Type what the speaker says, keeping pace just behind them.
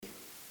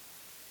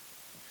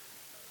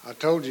I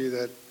told you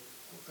that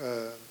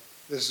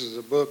this is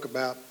a book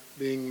about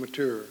being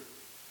mature.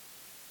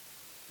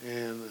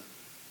 And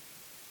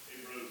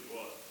Hebrews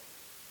what?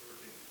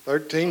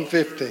 13,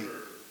 15.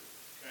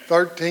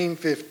 13,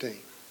 15.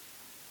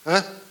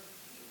 Huh?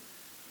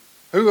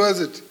 Who was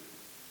it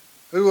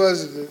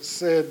that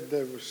said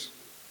there was,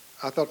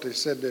 I thought they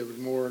said there was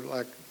more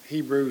like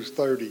Hebrews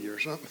 30 or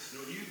something.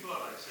 No, you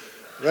thought I said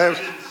that. I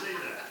didn't say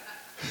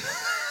that.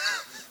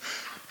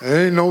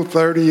 There ain't no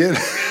 30 yet.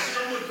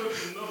 Someone took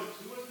some notes.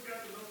 Who has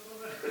got the notes on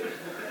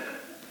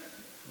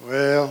that?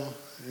 Well,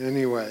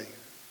 anyway.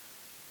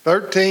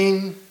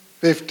 13,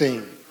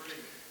 15.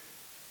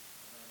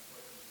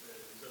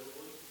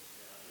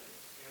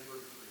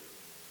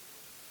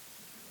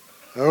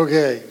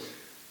 Okay.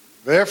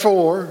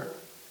 Therefore,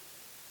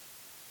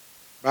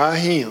 by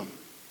him,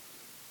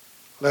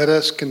 let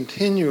us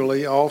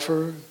continually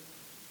offer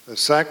the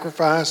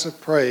sacrifice of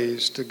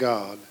praise to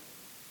God,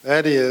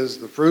 that is,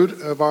 the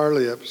fruit of our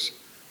lips,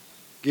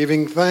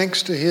 giving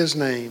thanks to his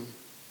name.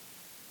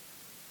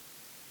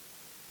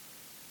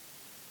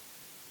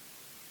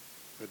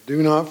 But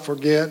do not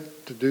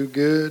forget to do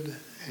good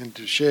and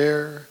to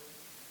share,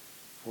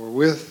 for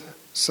with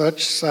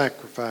such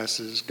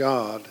sacrifices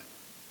God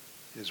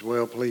is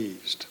well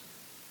pleased.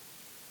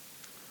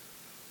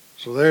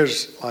 So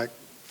there's like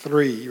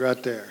 3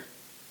 right there.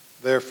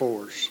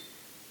 Therefores.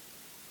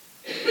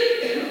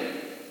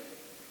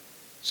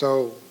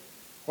 So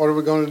what are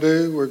we going to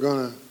do? We're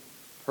going to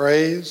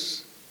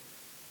praise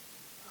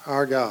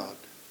our God.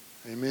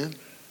 Amen.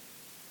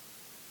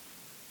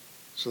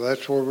 So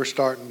that's where we're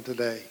starting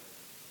today.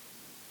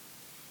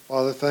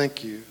 Father,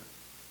 thank you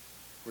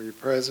for your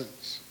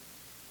presence.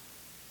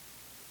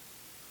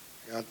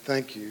 God,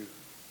 thank you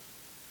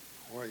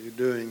for what you're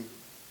doing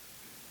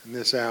in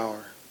this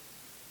hour.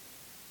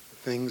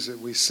 The things that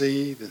we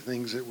see, the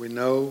things that we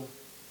know,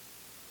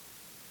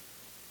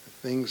 the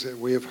things that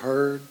we have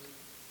heard.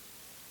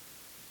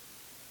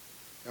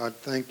 God,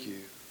 thank you.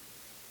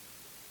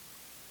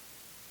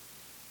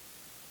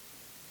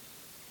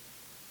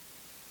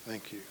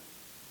 Thank you.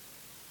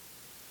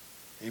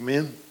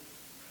 Amen.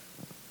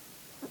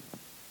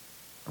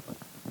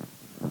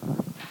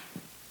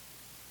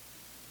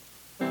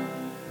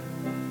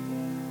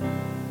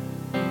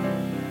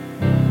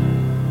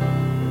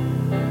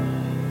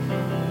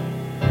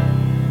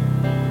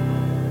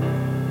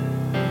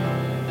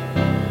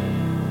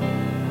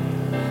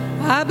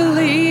 I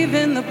believe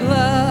in the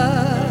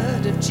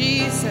blood of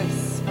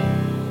Jesus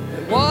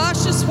that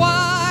washes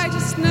white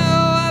as snow.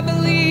 I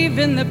believe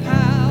in the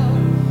power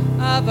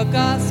of a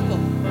gospel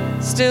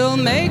still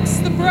makes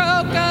the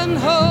broken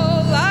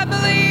whole. I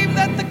believe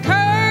that the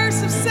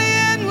curse of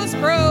sin was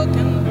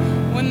broken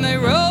when they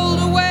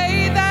rolled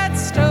away that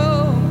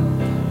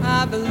stone.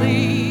 I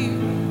believe,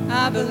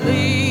 I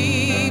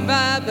believe,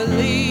 I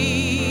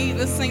believe.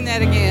 Let's sing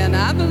that again.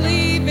 I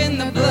believe in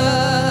the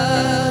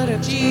blood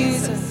of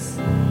Jesus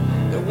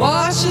that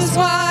washes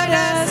white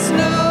as snow.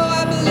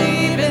 I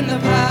believe in the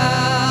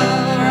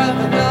power of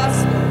the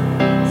gospel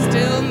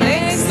still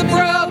makes the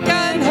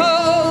broken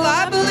whole.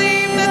 I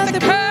believe that the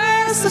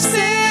curse of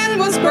sin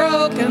was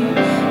broken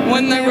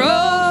when they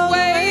rolled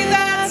away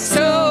that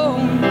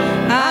stone.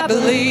 I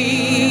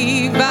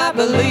believe, I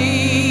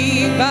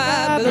believe,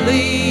 I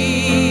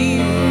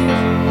believe.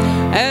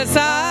 As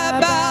I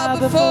bow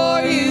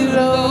before you,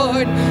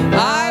 Lord,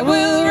 I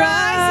will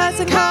rise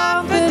in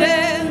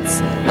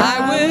confidence. I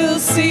will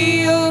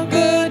see your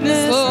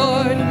goodness,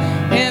 Lord,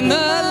 in the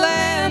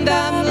land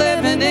I'm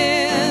living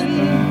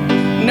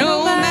in.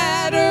 No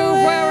matter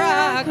where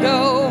I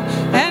go,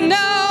 and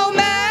no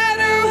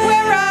matter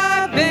where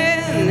I've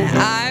been,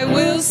 I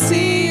will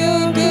see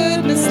your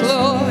goodness,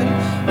 Lord,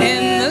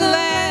 in the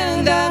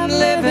land I'm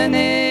living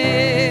in.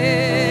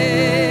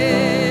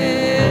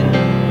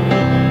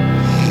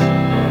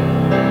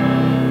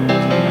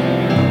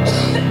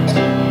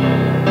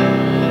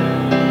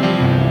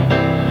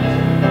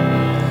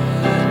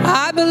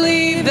 I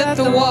believe that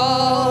the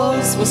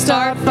walls will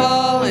start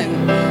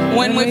falling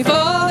when we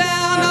fall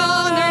down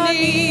on our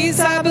knees.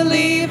 I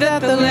believe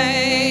that the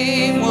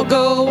lame will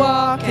go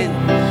walking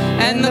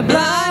and the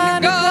blind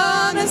are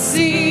gonna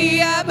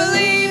see. I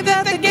believe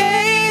that the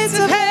gates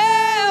of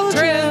hell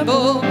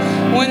tremble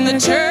when the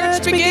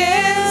church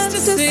begins to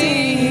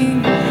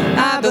sing.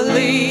 I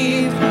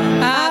believe,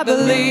 I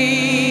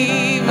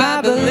believe,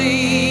 I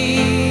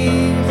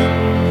believe.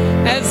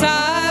 As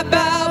I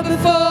bow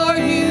before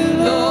you,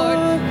 Lord,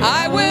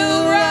 I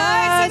will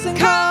rise in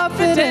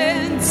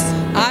confidence.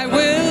 I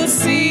will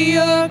see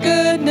your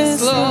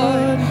goodness,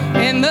 Lord,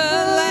 in the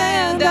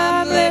land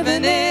I'm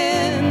living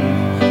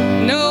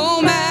in.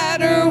 No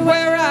matter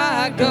where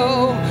I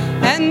go,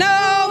 and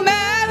no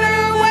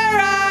matter where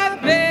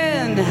I've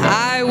been,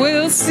 I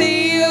will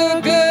see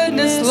your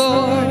goodness,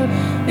 Lord,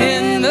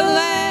 in the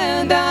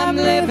land I'm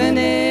living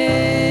in.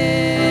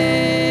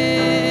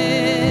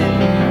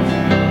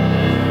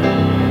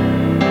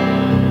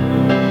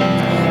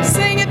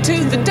 Sing it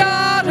to the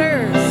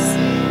daughters,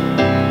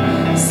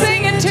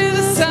 sing it to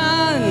the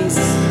sons,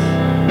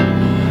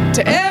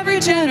 to every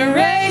generation.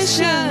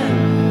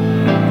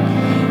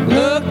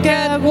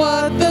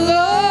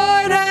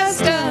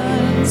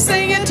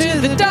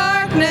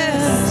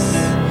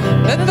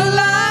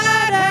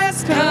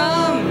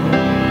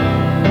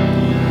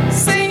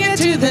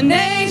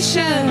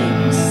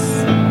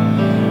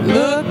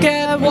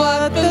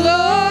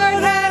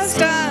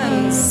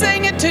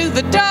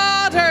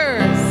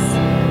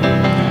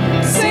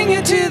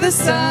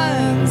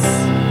 sons,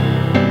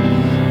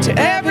 to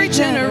every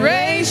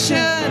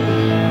generation.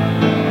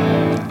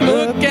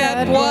 Look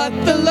at what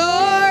the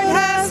Lord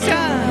has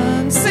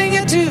done. Sing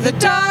it to the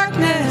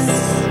darkness,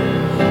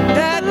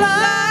 that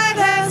light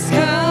has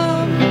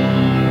come.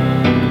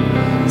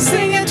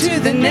 Sing it to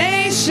the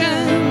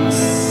nations.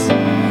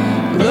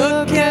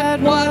 Look at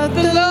what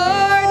the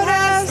Lord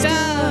has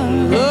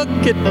done.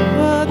 Look at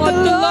what the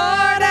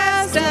Lord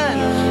has done.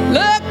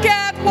 Look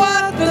at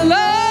what the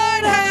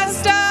Lord has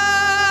done.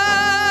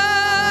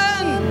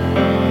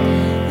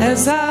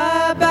 As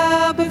I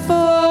bow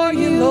before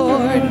you,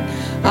 Lord,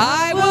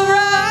 I will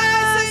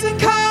rise in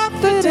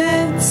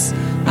confidence.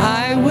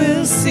 I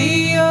will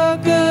see your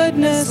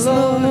goodness,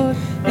 Lord,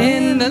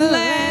 in the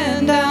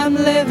land I'm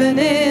living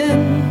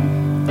in.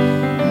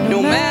 No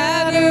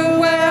matter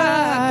where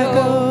I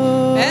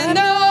go, and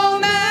no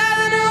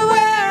matter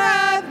where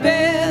I've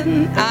been,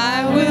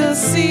 I will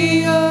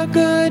see your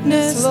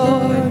goodness,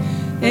 Lord,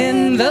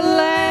 in the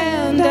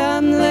land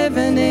I'm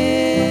living in.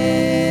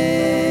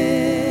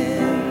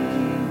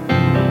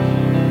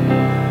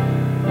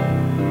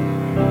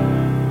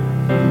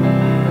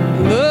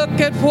 Look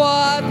at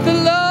what the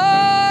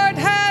Lord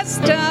has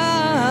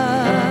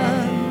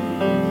done.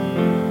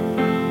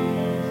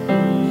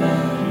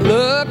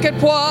 Look at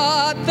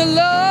what the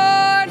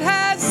Lord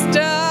has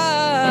done.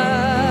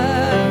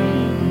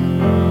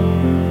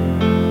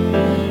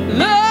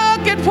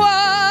 Look at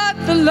what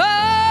the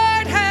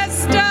Lord has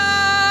done.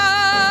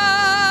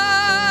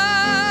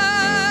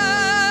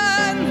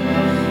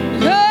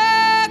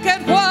 Look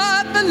at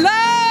what the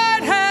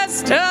Lord has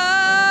done.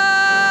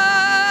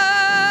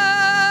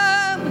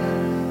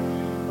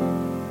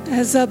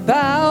 As I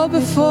bow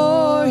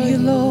before you,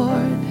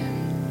 Lord,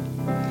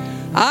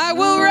 I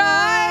will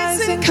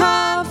rise in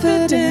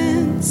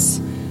confidence.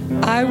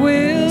 I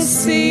will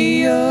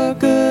see your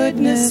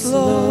goodness,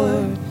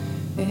 Lord,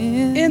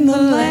 in the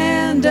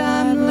land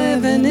I'm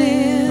living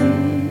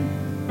in.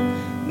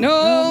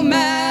 No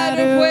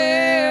matter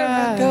where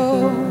I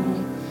go,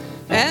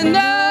 and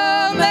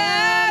no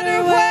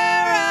matter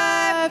where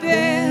I've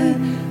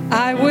been,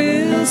 I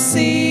will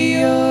see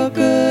your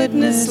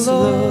goodness,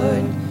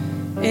 Lord,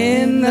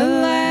 in the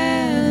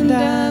land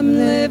I'm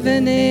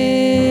living in.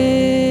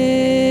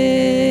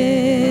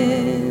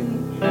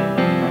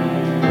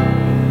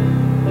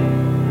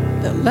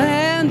 The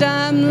land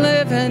I'm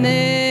living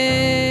in.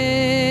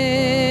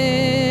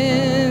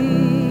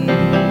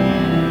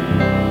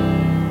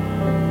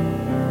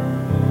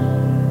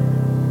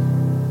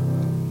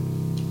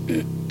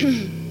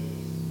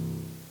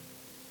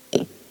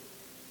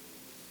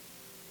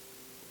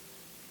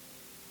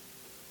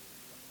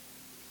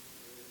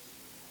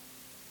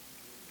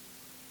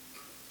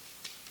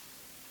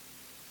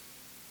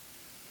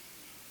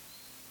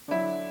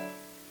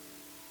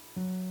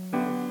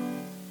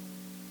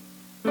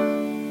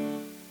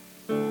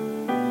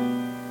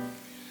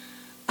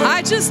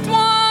 I just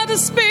want to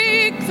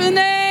speak the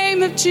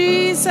name of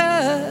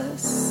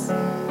Jesus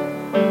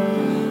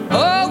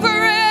over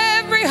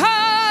every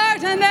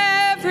heart and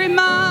every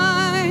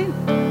mind,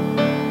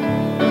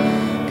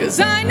 'cause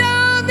I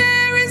know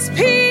there is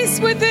peace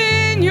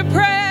within your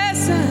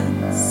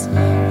presence.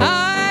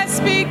 I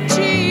speak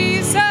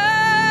Jesus.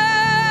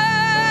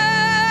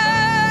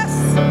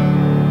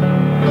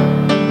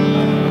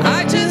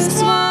 I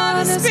just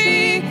want to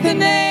speak the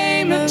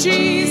name of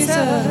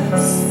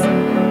Jesus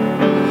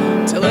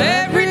till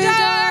every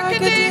dark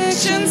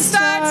addiction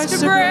starts to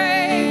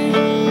break,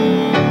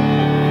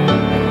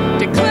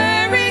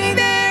 declaring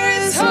there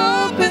is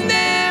hope and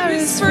there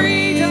is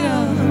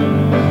freedom.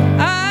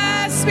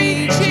 I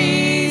speak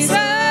Jesus.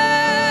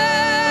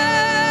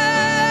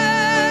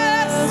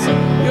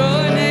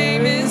 Your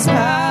name is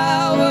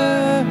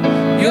power.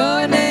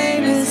 Your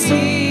name is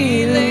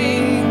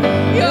healing.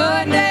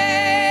 Your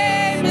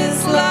name is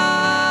life.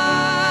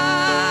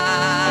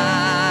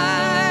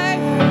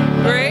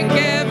 Break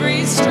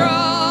every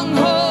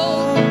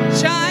stronghold.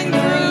 Shine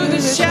through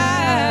the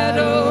shadows.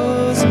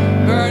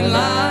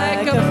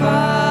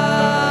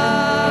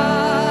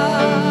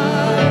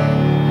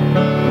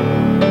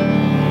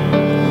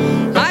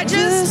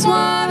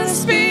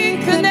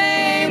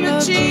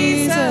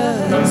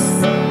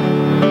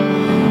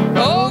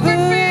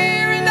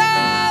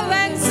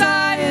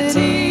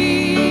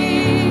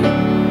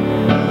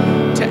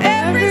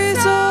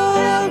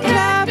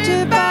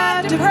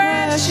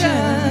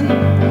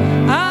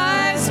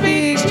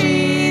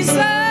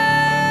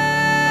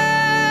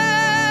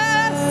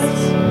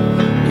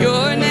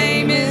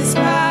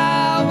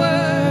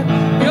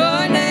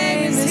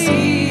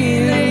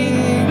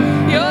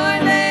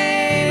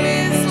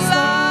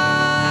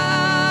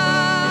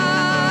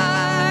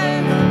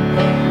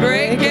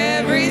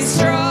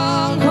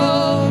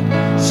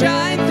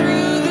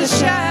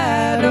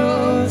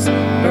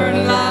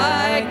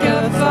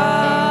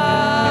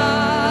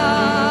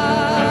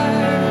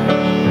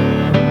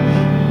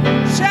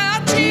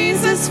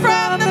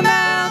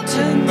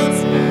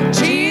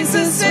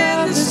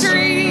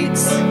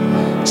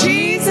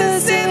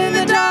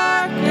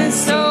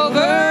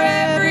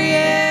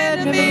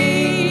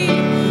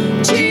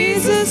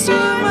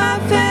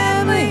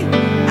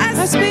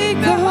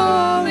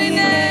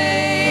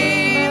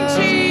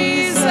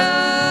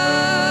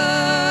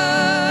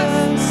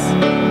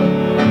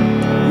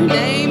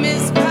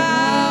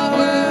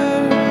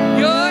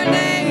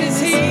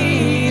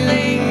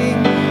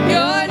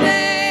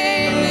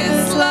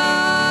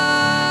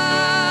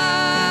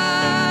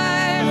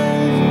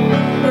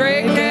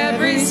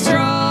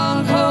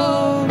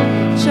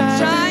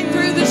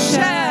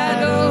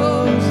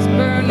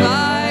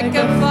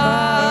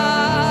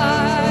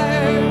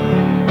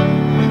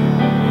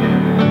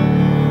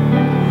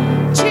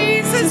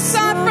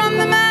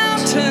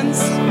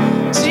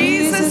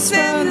 Jesus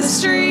in the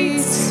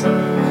streets,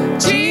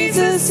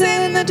 Jesus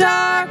in the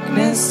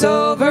darkness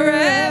over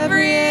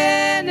every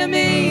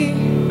enemy,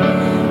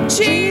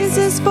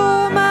 Jesus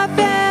for my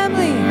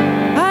family.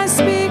 I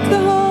speak the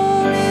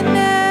holy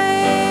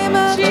name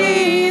of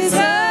Jesus.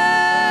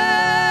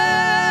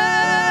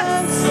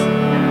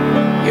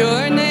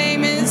 Your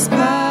name is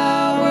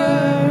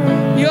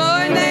power.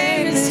 Your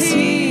name is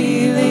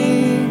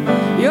healing.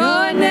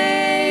 Your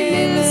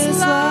name is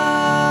life.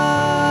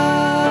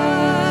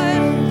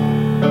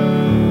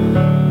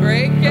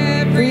 Break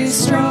every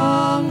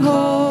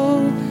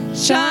stronghold.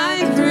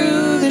 Shine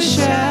through the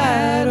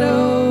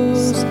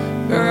shadows.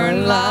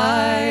 Burn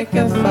like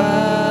a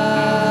fire.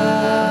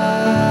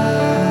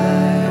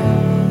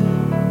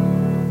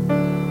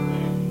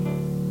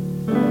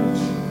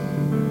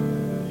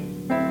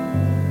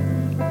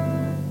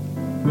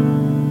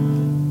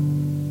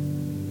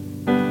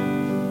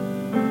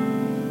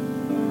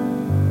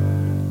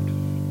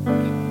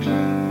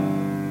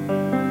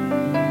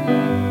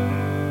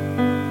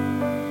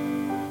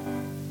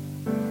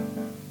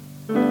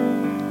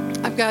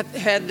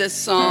 Had this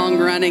song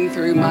running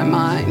through my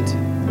mind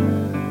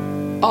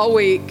all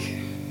week,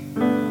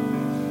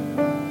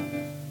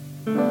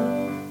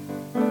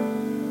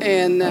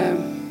 and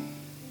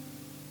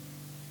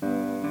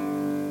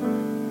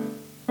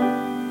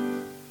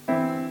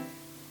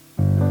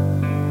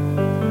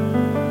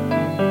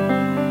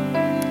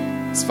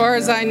as far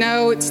as I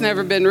know, it's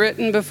never been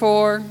written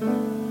before.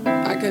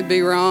 I could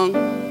be wrong.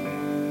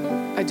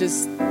 I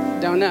just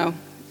don't know.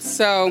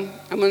 So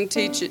I'm going to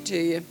teach it to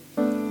you.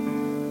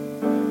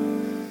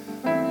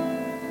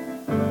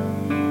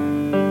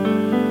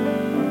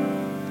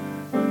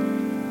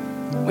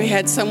 We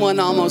had someone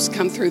almost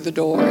come through the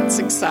door. It's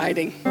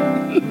exciting.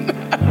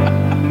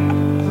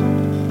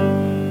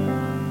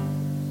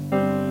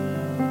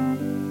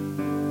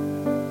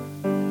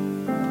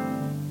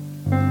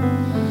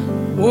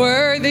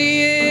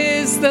 Worthy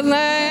is the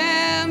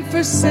Lamb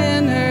for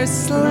sinners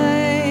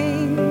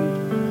slain.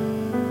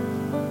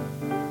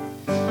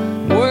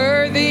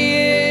 Worthy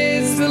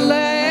is the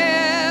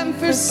Lamb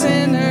for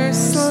sinners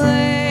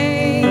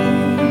slain.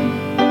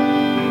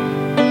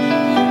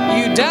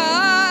 You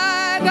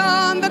died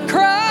on the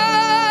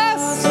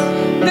cross,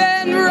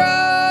 then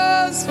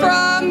rose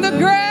from the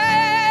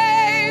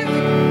grave.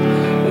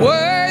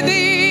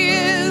 Worthy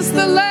is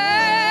the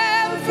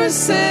Lamb for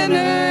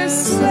sinners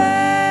slain.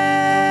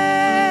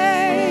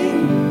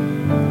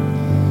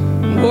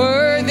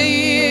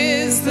 Worthy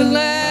is the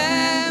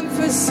Lamb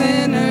for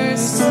sinners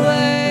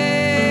slain.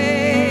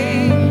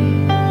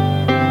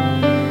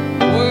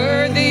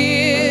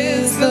 Worthy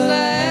is the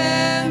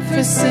Lamb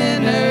for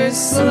sinners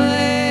slain.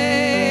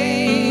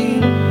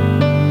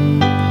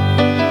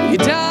 You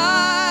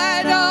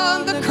died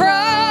on the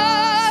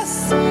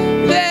cross,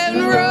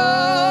 then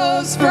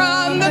rose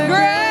from the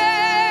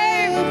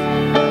grave.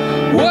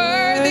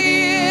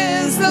 Worthy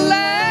is the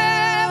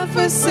Lamb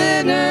for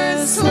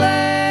sinners slain.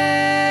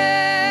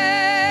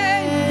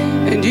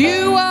 And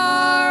you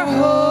are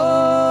holy.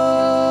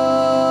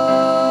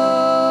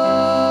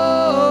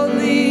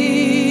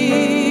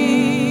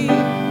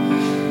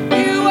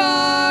 You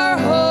are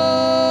holy.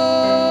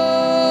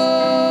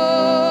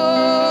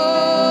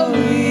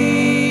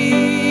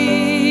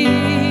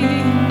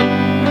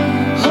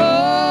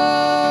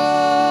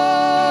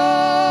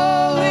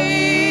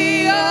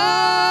 Holy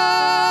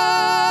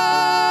are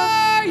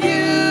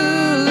you,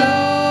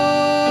 Lord.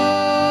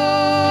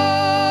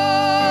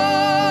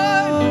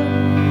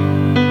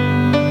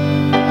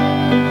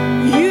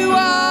 You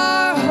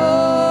are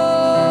holy.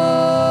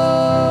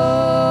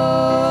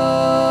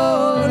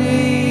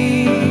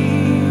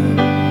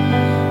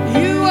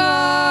 You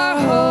are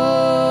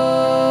holy.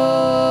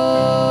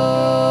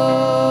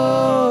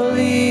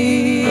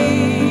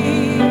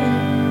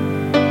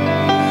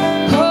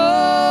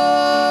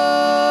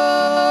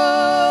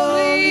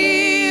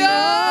 Holy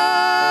are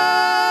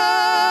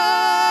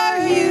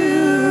you,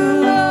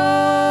 Lord.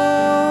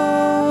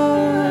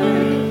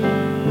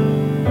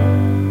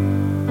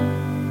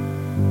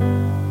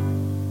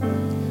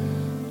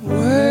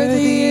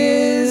 Worthy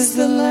is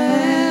the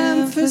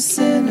Lamb for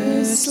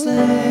sinners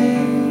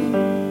slain.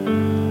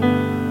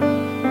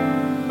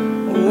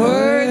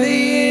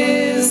 Worthy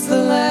is the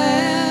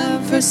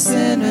Lamb for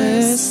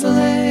sinners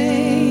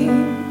slain.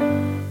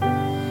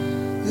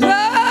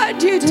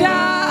 Lord, you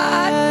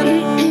died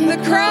on the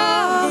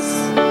cross,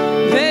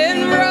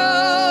 then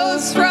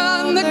rose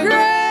from the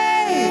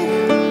grave.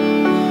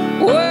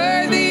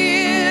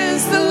 Worthy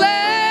is the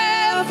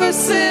Lamb for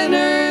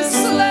sinners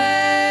slain.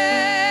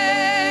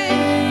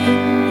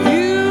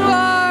 You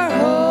are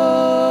holy.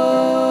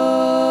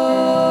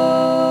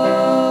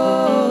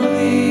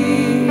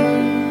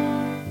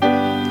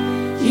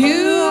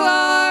 You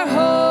are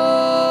holy.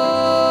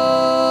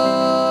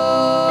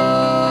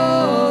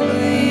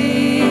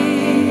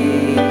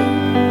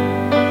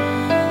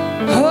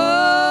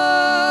 Holy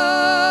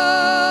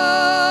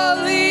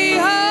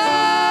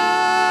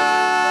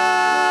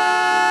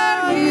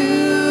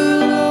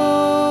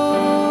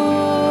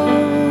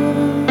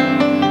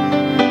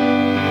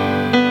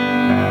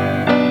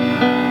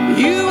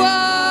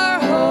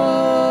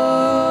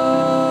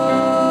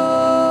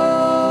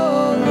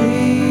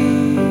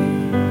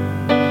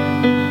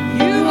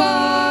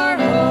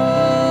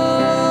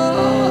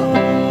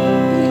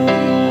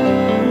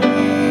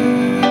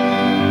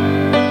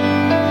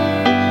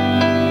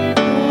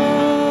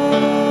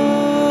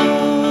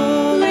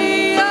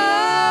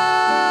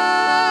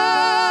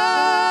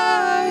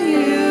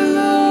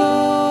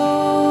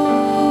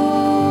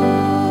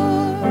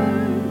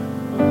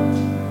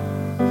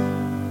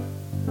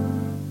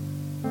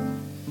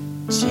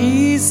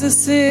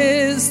Jesus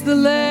is the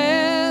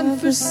Lamb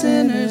for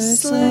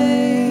sinners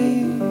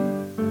slain.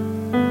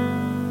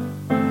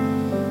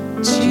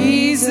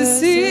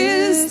 Jesus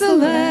is the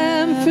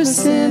Lamb for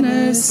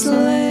sinners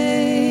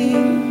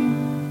slain.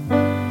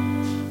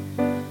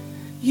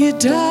 You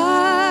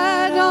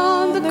died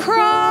on the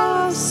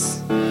cross,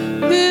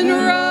 then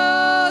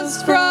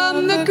rose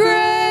from the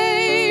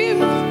grave.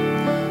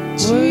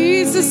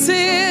 Jesus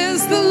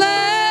is the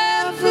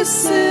Lamb for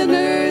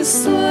sinners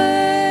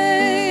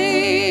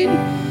slain,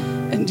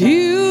 and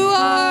you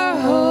are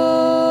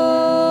holy.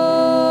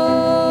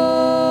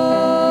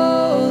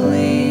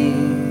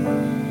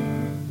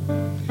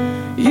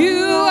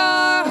 You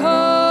are holy.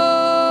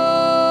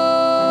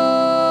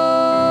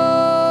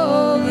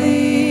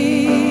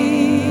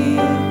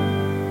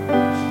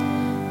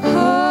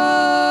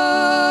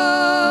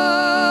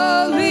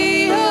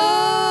 Holy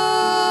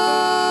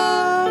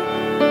are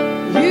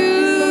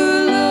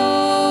you,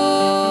 Lord.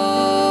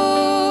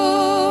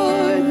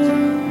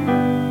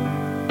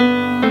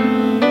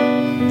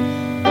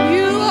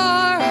 You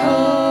are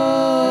holy.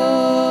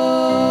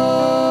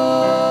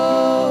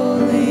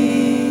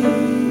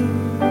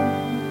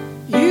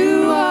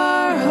 You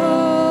are holy.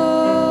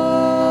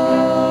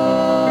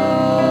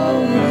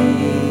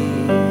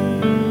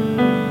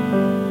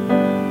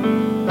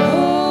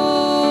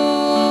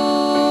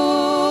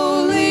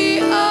 Holy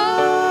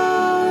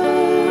are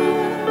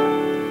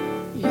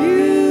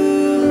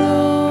you,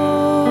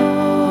 Lord.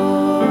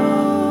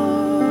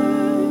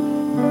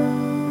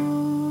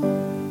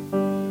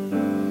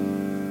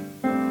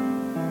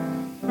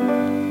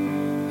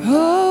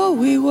 Oh,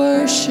 we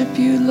worship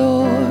you,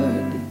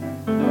 Lord.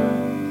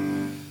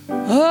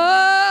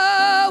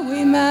 Oh,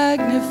 we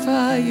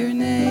magnify your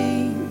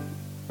name,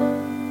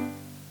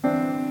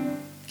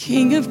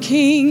 King of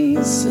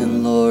kings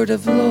and Lord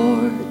of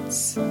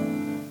lords.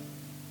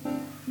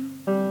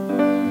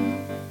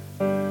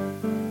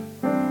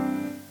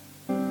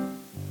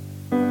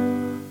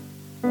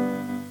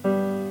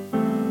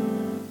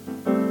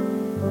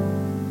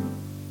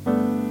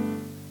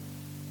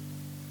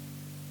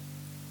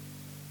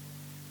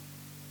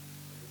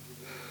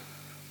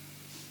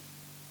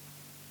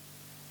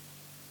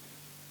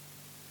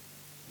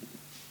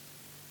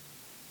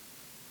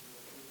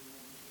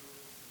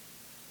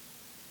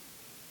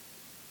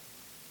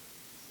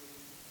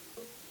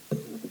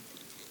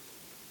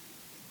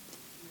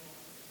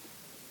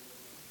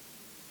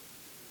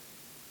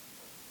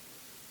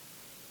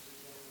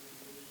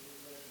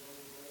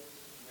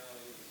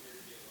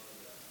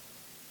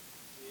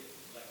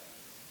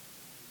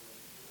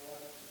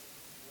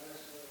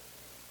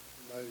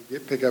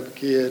 Pick up a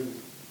kid.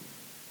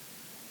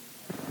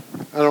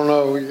 I don't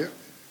know,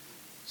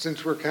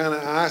 since we're kind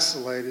of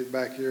isolated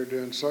back here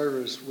doing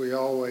service, we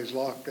always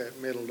lock that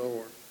middle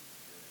door,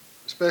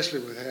 especially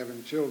with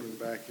having children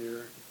back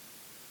here.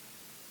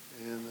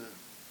 And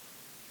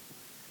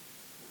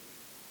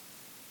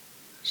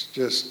it's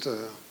just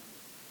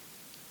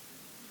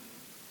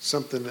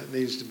something that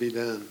needs to be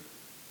done.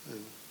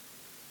 And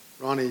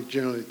Ronnie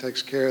generally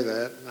takes care of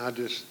that, and I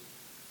just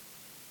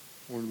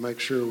wanted to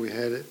make sure we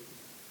had it.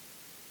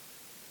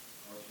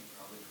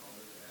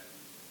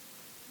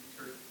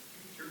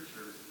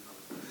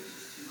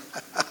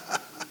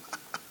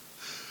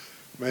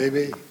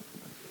 Maybe.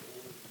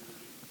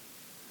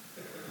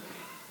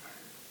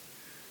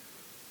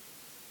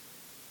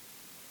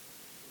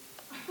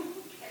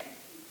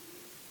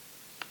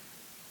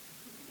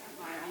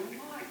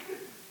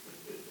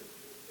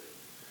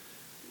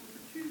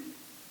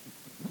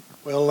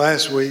 Well,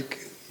 last week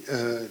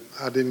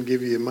I didn't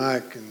give you a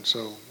mic, and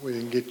so we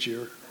didn't get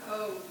your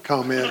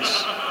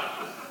comments.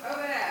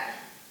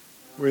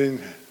 We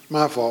didn't. It's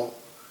my fault.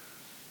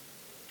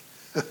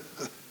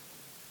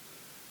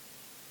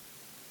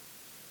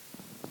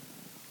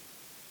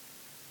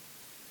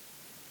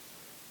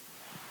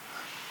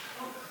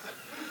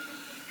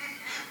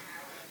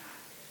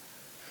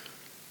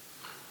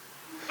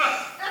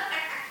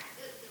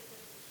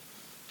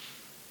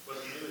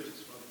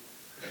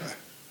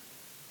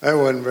 That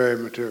wasn't very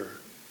mature.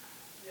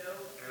 No.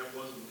 And it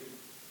wasn't me.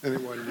 And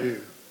it wasn't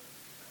you.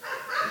 I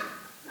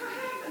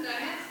haven't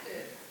asked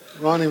it.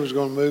 Ronnie was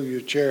going to move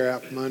your chair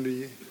out from under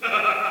you.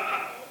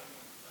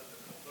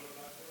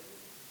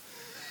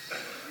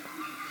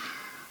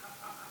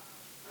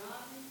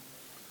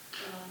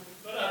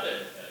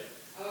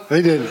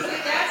 He didn't.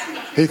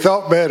 He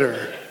thought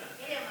better. See,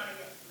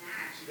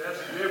 that's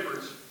the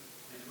difference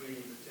between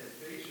the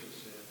temptation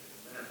sin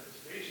and the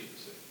manifestation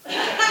sin.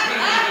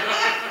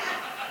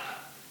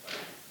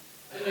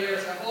 And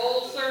there's a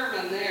whole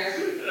sermon there. I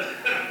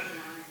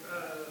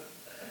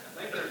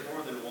think there's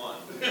more than one.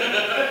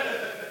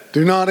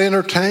 Do not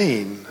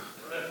entertain.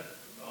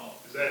 Oh,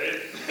 is that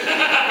it?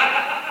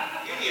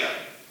 Yeah.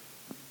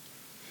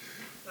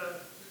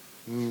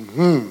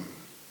 Mm-hmm.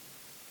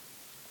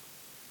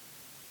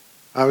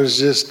 I was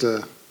just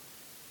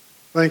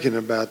thinking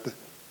about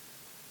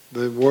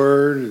the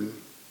word, and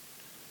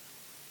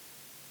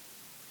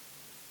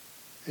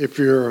if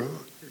you're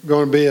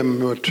going to be a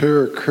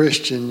mature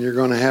Christian, you're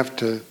going to have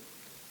to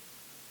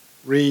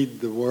read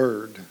the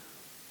Word.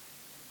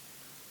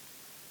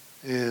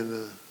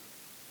 And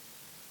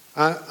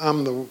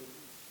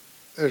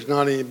there's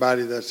not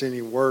anybody that's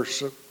any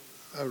worse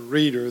a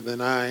reader than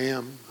I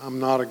am. I'm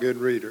not a good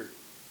reader.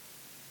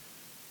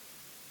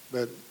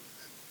 But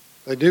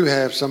they do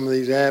have some of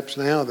these apps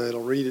now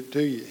that'll read it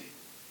to you.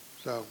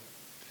 So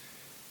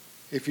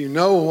if you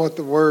know what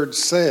the Word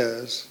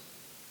says,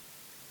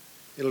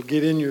 it'll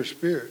get in your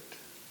spirit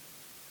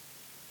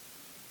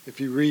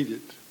if you read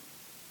it.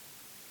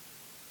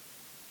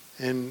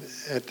 And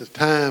at the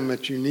time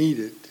that you need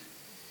it,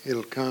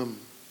 it'll come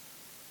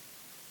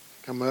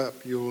up.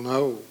 You'll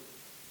know.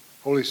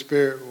 Holy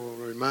Spirit will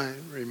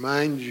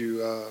remind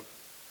you of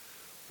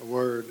the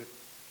Word.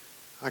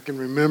 I can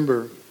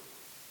remember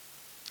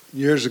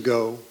years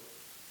ago,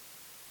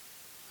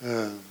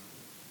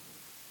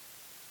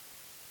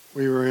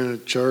 we were in a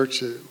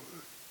church, it was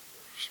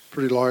a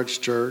pretty large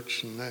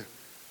church, and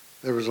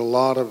there was a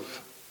lot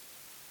of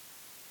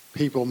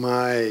people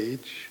my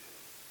age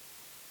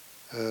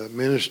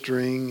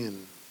ministering,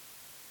 and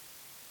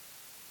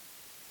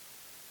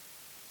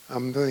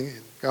I'm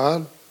thinking,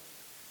 God,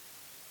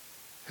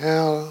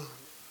 how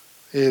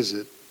is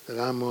it that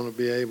I'm going to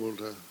be able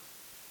to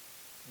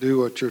do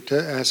what you're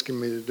asking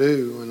me to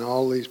do when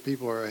all these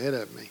people are ahead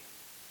of me?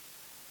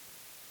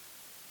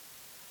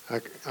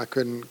 I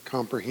couldn't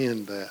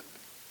comprehend that.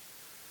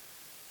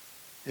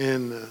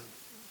 And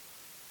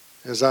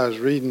as I was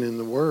reading in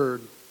the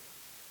Word,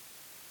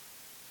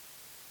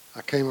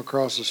 I came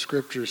across a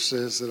scripture that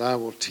says that I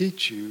will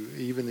teach you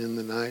even in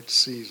the night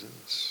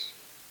seasons.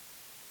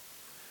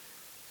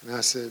 And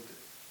I said,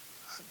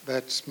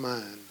 that's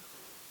mine.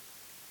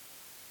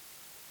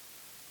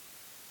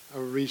 I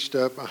reached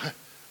up,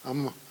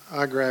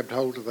 I grabbed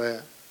hold of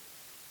that.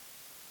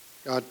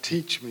 God,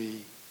 teach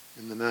me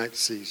in the night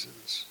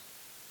seasons,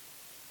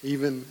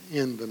 even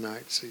in the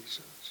night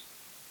seasons.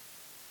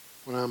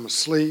 When I'm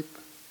asleep,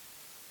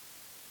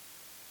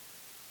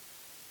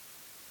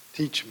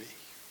 teach me.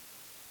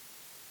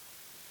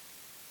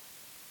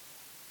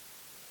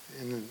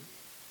 And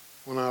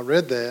when I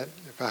read that,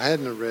 if I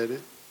hadn't have read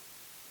it,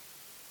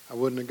 I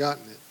wouldn't have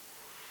gotten it.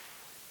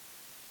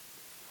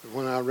 But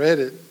when I read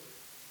it,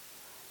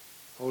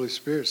 Holy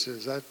Spirit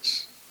says,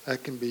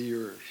 that can be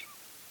yours.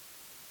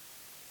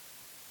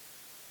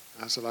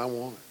 I said, I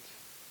want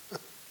it.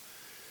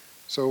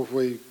 So if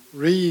we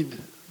read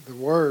the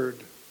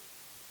Word,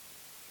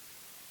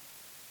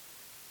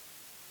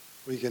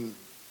 we'll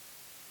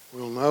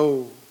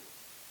know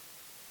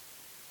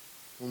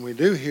when we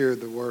do hear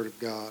the Word of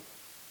God,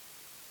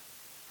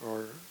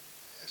 or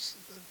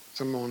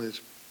someone is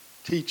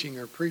teaching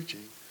or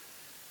preaching,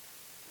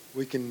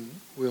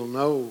 we'll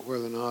know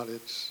whether or not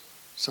it's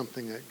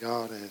something that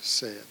God has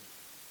said,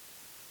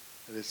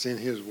 that it's in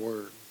His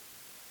Word.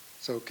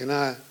 So can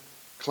I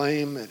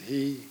claim that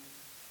He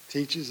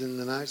teaches in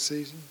the night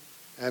season?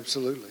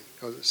 Absolutely,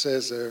 because it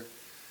says there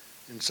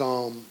in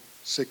Psalm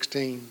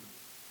 16,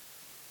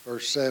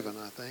 verse 7,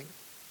 I think.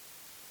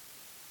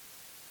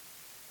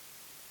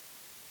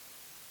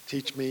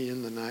 Teach me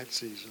in the night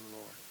season,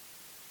 Lord.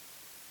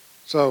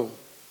 So,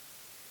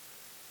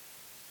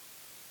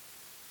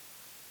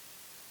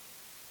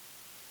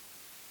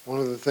 one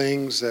of the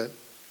things that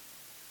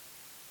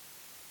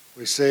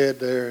we said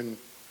there in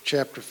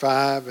chapter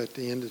 5, at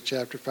the end of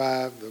chapter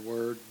 5, the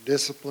word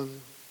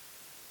discipline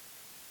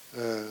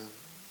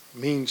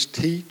means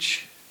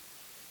teach.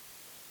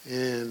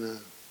 And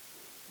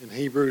in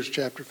Hebrews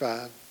chapter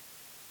 5,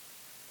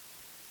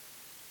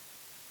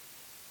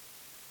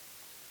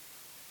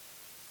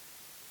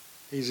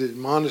 he's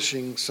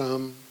admonishing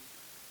some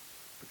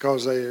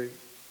because they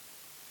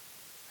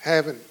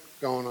haven't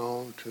gone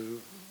on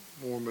to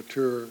more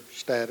mature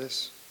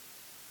status.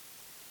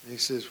 And he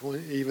says,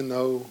 even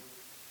though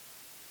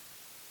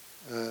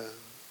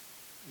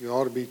you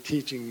ought to be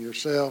teaching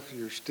yourself,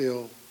 you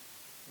still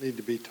need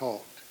to be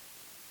taught.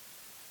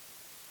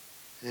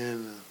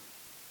 And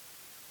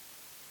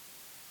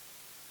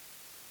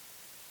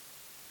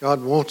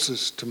God wants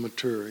us to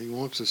mature. He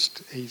wants us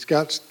He's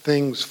got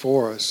things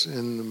for us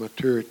in the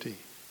maturity.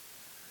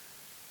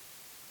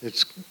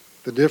 It's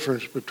the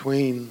difference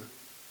between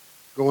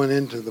going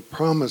into the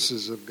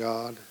promises of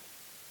God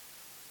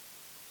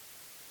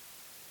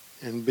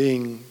and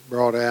being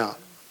brought out.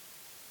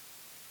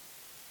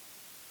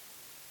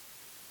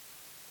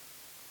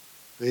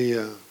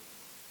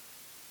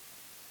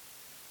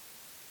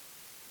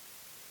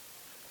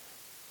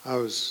 I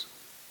was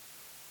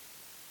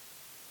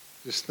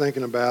just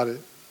thinking about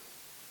it.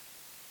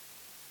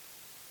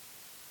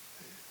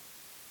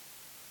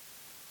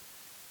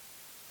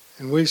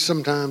 And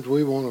sometimes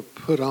we want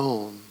to put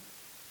on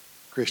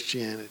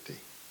Christianity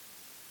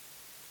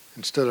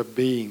instead of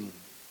being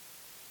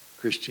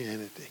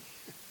Christianity.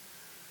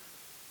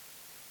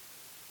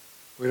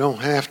 We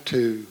don't have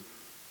to.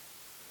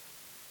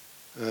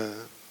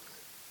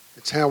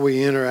 It's how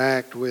we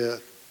interact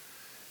with.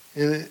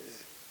 And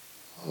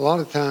a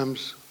lot of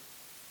times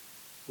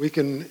we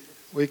can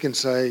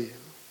say,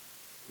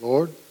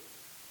 Lord,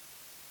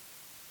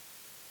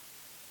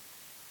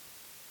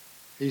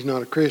 He's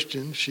not a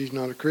Christian. She's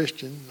not a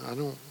Christian. I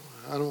don't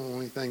want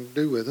anything to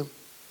do with them.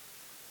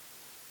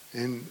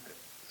 And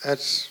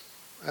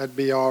that'd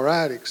be all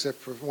right, except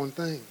for one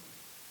thing.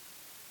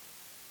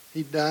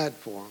 He died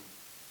for them.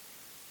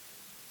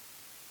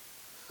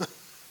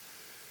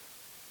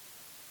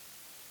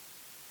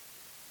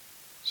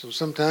 So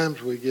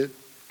sometimes we get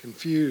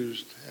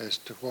confused as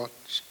to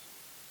what's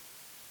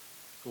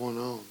going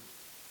on.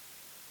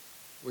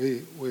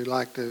 We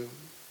like to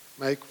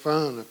make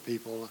fun of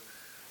people.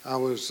 I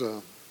was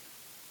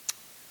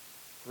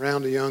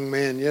around a young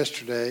man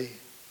yesterday,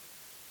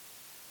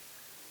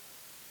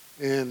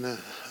 and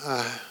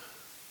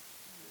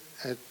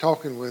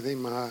talking with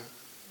him, I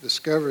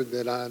discovered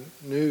that I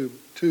knew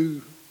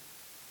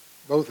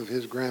both of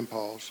his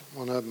grandpas.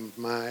 One of them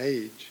my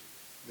age.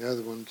 The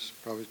other one's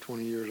probably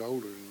 20 years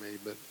older than me.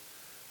 But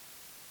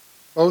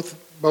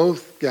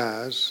both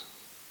guys,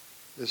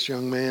 this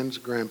young man's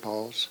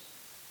grandpas,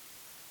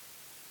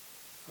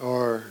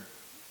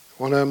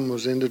 one of them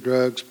was into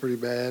drugs pretty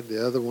bad.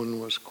 The other one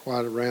was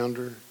quite a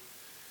rounder.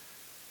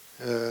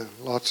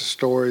 Lots of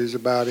stories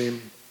about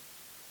him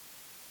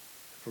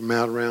from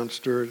out around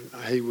Stewart,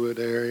 Haywood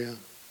area,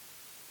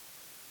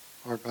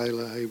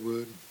 Harpela,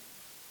 Haywood.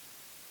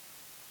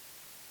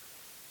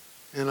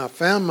 And I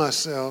found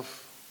myself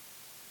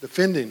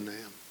defending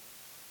them.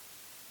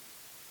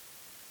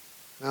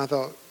 And I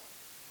thought,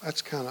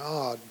 that's kind of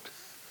odd,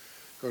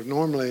 because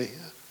normally,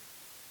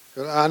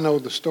 because I know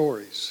the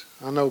stories.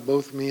 I know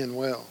both men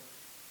well.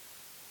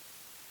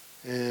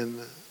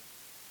 And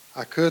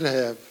I could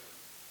have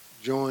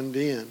joined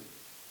in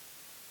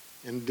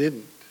and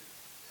didn't.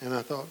 And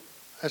I thought,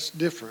 that's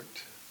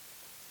different.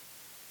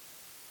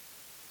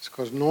 It's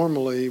because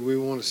normally we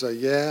want to say,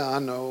 yeah, I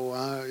know,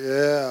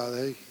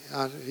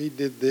 he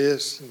did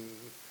this and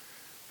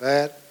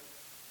that.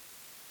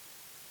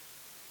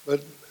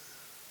 But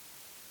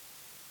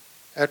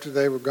after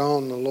they were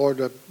gone, the Lord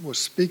was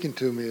speaking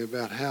to me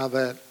about how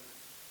that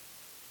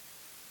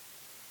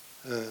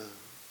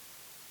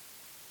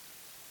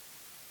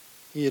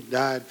He had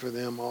died for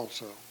them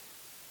also.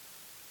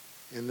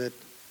 And that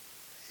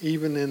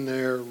even in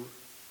their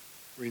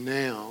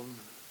renown,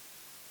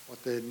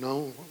 what they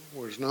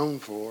was known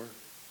for,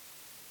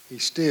 He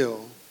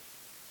still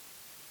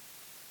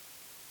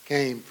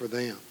came for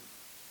them.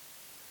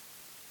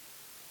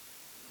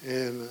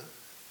 And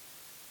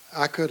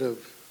I could have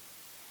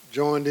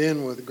joined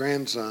in with the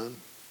grandson,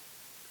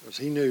 because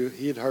he knew,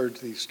 he had heard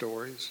these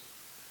stories,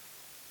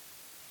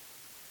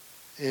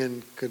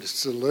 and could have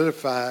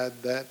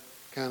solidified that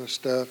kind of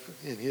stuff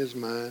in his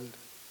mind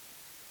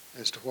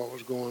as to what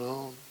was going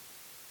on.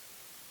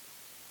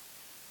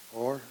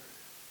 Or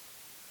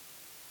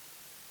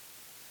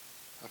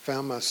I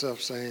found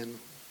myself saying,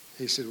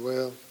 he said,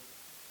 well,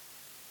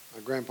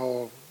 my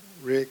grandpa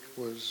Rick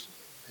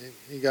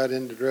he got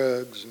into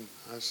drugs, and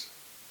I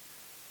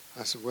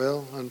said,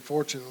 well,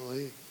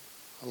 unfortunately,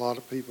 a lot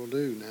of people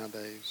do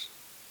nowadays.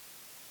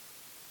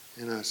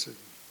 And I said,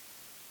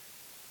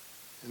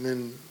 and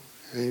then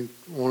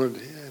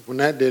when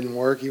that didn't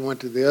work, he went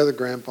to the other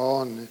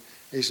grandpa, and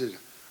he said,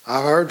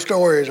 I heard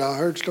stories.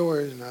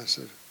 And I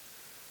said,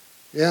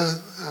 yeah,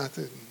 I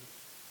said.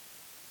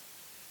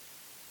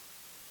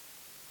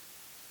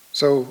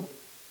 So,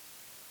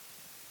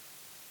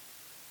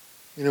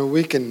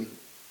 we can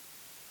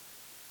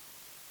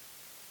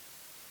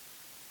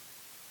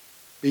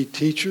be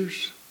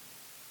teachers,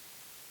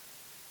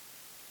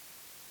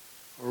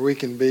 or we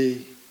can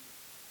be,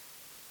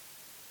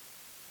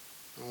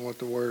 I don't know what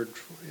the word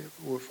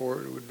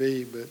for it would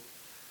be, but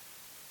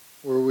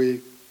where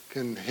we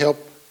can help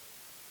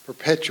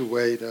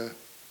perpetuate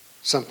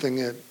something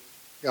that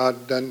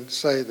God doesn't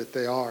say that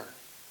they are.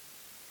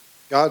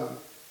 God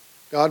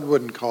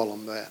wouldn't call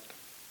them that.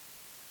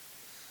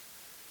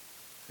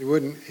 He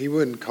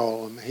wouldn't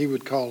call them. He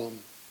would call them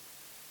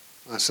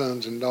my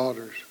sons and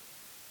daughters.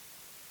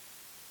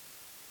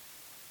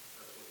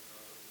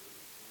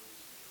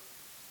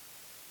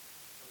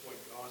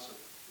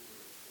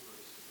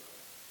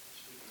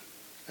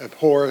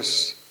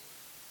 Abhorrence,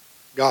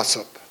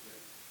 gossip.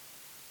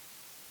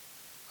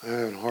 I'm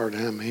having a hard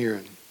time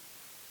hearing.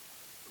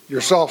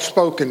 You're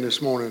soft-spoken this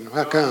morning.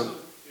 How come?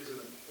 Gossip is an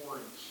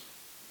abhorrence.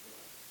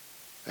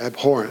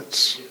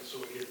 Abhorrence. Yeah, so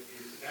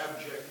it's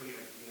abjectly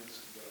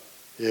against God.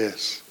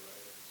 Yes. Right?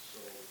 So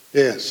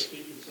yes.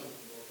 Speaking something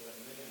about that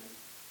man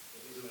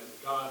that isn't as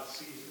God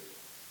sees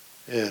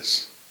it.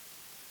 Yes.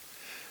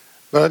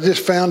 But I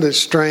just found it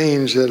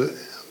strange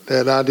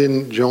that I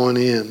didn't join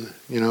in,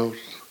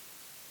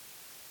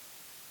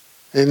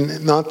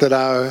 And not that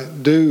I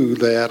do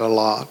that a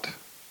lot,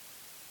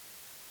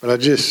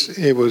 but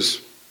it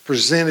was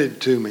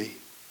presented to me,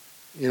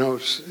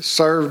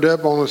 served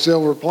up on a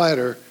silver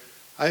platter.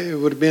 It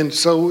would have been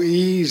so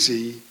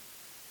easy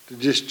to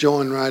just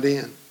join right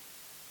in.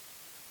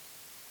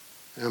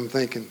 And I'm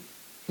thinking,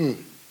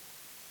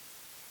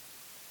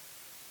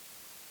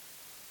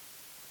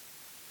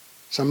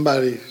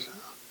 somebody's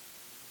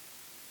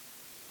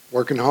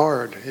working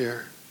hard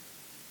here.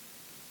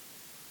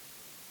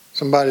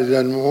 Somebody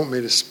doesn't want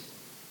me to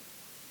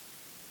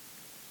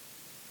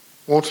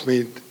wants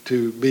me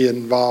to be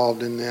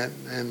involved in that,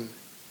 and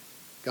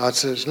God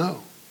says,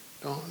 no,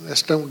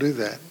 let's don't do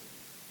that.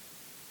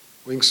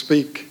 We can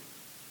speak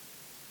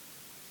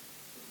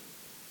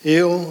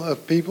ill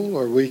of people,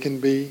 or we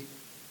can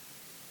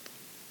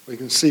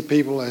see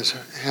people as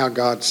how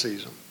God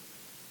sees them.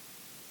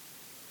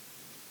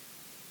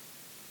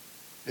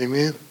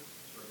 Amen?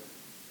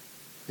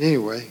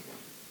 Anyway,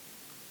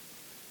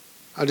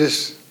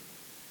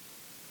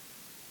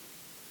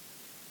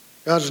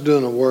 God's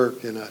doing a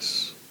work in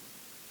us.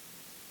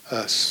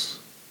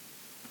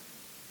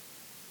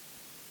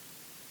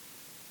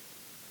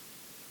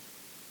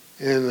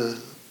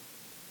 And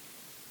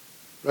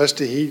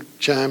Rusty, he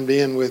chimed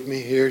in with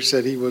me here,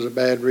 said he was a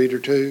bad reader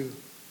too.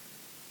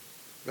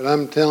 But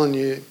I'm telling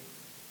you,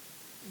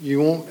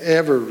 you won't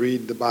ever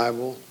read the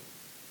Bible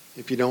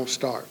if you don't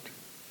start.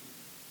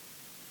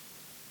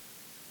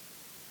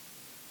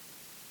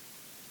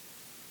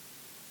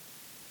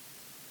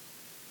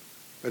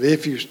 But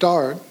if you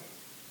start,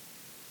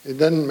 it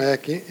doesn't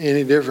make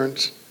any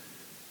difference.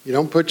 You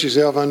don't put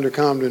yourself under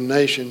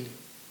condemnation,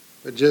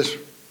 but just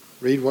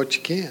read what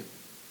you can.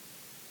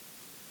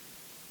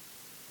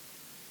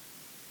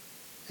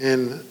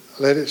 And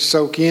let it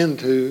soak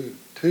into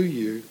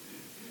you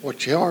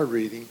what you are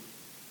reading.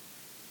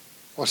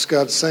 What's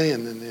God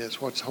saying in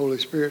this? What's the Holy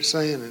Spirit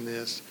saying in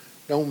this?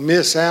 Don't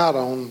miss out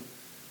on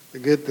the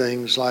good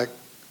things. Like,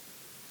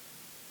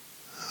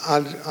 I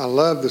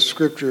love the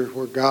scripture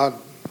where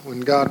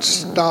when God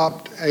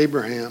stopped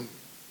Abraham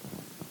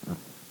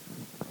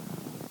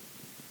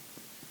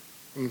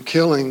from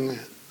killing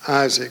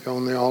Isaac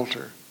on the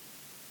altar.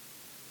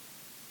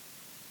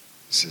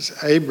 He says,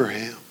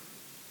 Abraham.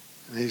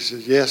 And he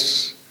says,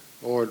 yes,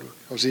 Lord,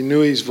 because he knew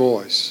his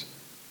voice.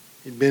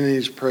 He'd been in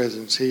his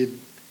presence.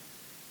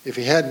 If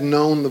he hadn't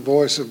known the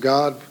voice of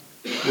God,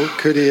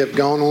 could he have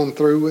gone on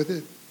through with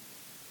it?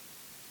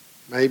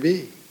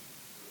 Maybe.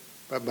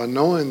 But by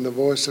knowing the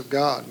voice of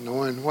God,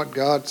 knowing what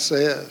God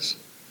says,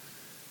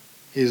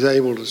 he's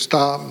able to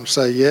stop and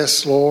say,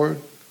 yes,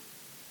 Lord.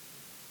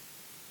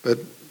 But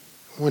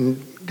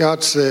when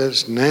God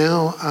says,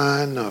 now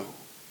I know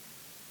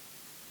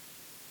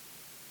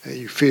that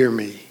you fear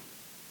me,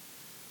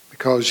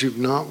 because you've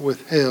not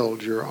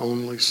withheld your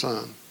only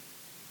Son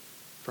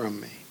from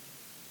me.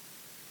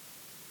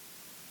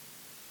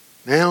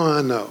 Now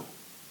I know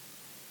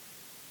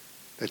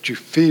that you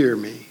fear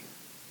me.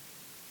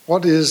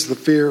 What is the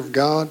fear of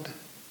God?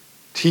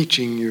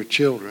 Teaching your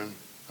children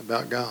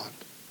about God.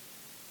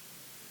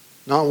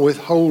 Not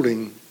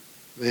withholding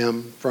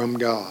them from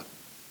God.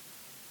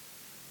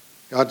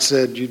 God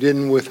said, you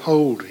didn't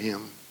withhold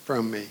him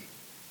from me.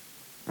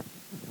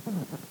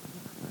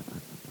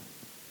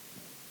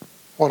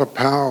 What a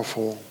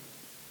powerful,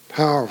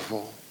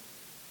 powerful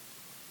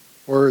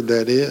word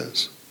that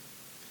is.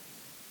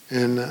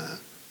 And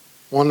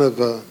one of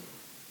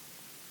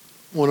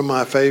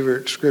my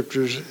favorite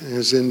scriptures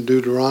is in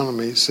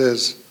Deuteronomy. It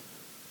says,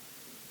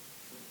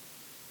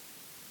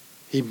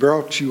 he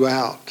brought you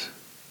out,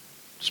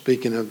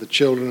 speaking of the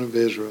children of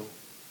Israel,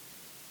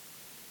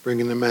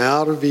 bringing them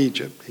out of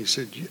Egypt. He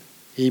said,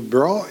 he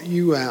brought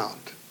you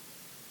out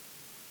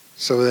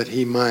so that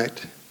he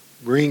might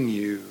bring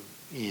you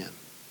in.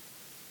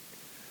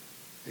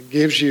 It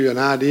gives you an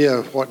idea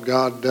of what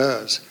God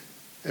does.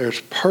 There's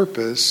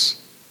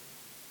purpose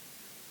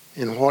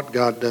in what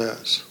God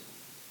does.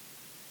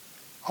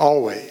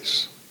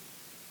 Always.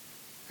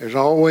 There's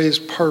always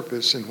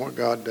purpose in what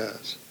God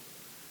does.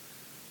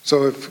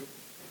 So if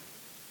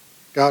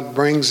God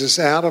brings us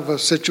out of a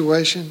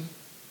situation,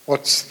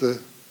 what's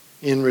the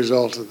end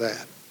result of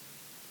that?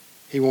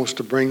 He wants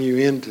to bring you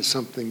into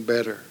something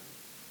better.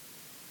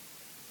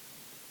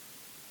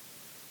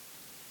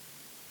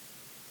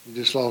 You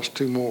just lost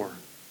two more.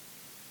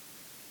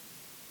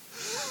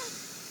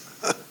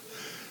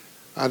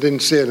 I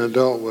didn't see an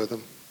adult with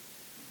them.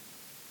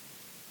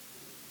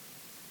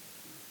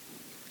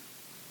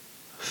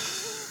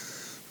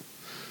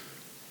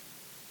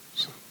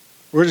 So,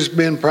 we're just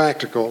being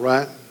practical,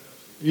 right?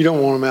 You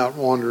don't want them out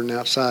wandering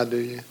outside, do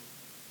you?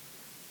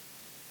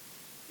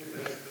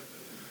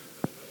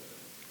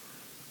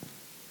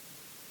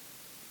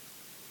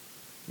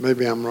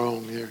 Maybe I'm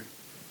wrong here.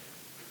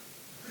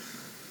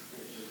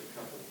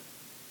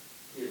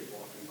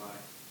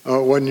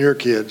 Oh, it wasn't your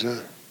kids,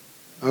 huh?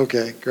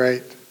 Okay,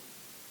 great.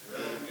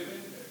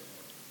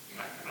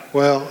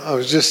 Well, I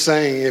was just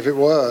saying, if it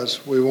was,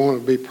 we want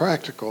to be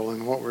practical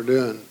in what we're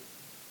doing.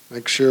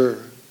 Make sure.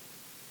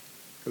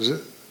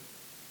 Because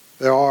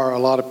there are a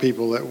lot of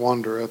people that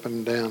wander up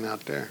and down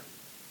out there.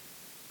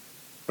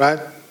 Right,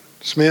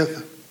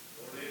 Smith?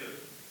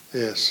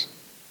 Yes.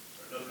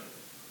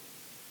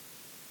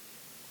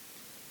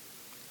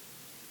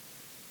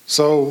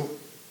 So,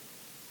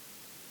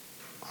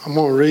 I'm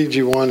going to read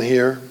you one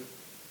here.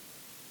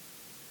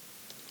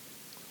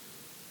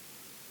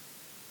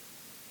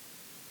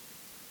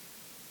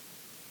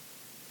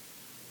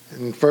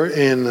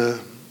 In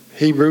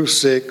Hebrews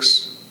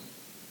 6,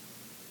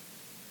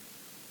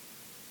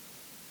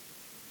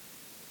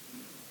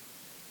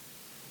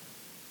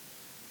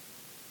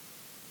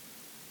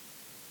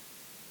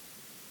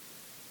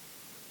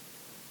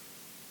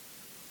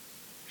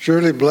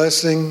 Surely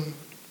blessing,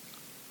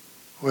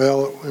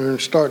 well, we're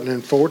starting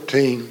in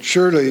 14.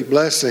 Surely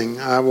blessing,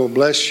 I will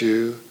bless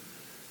you,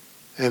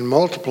 and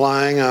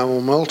multiplying, I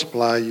will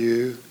multiply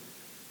you.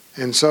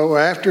 And so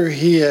after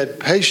he had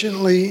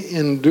patiently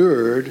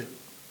endured,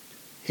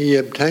 he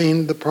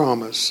obtained the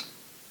promise.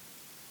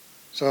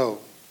 So,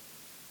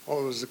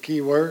 what was the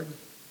key word?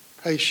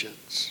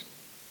 Patience.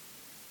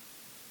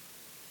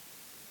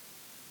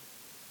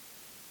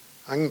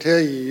 I can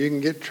tell you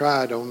can get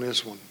tried on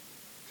this one.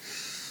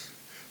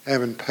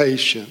 Having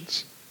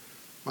patience.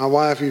 My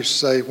wife used to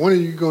say, when are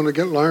you going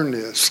to learn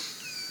this?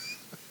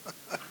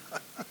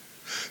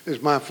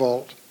 It's my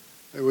fault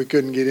that we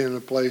couldn't get in a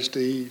place to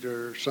eat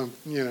or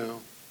something, you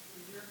know.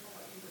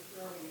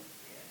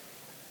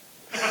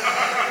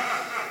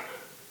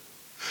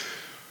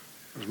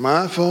 It was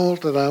my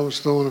fault that I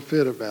was throwing a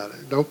fit about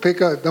it. Don't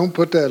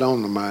put that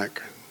on the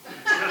mic.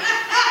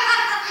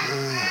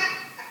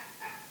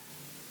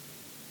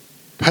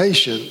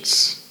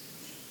 Patience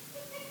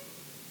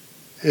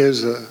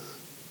is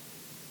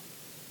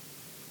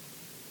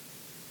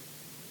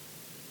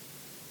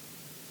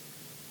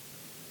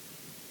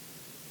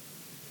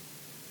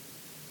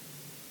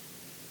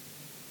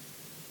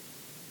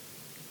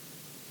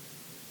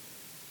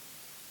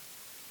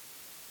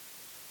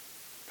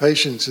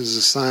patience is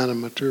a sign of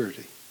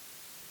maturity.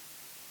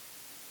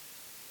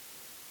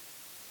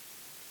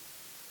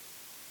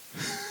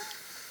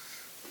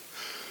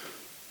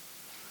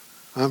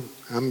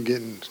 I'm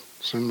getting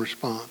some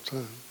response. Huh?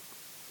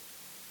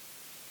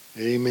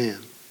 Amen.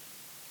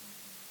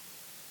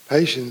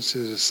 Patience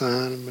is a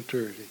sign of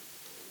maturity.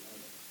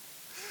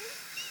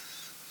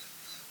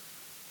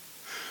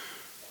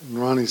 And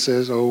Ronnie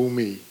says, oh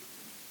me.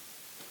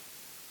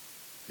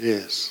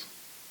 Yes.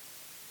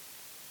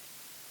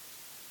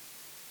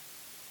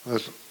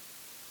 Let's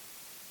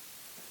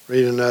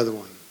read another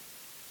one.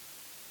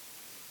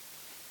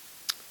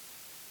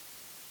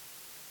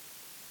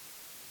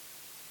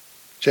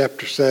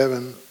 Chapter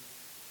 7.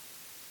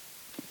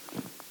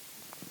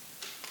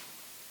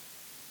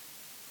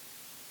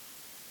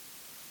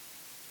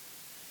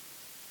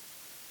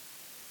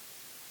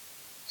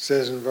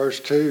 Says in verse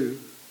 2,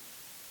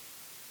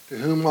 to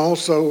whom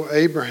also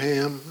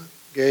Abraham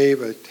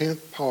gave a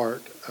 10th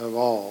part of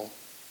all,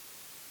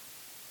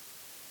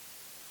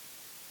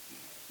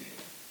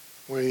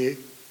 when he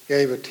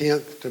gave a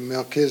 10th to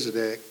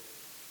Melchizedek,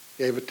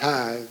 gave a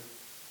tithe.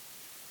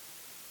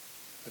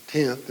 A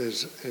 10th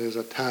is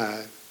a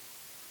tithe.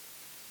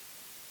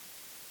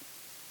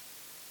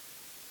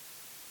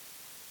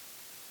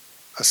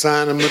 A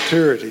sign of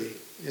maturity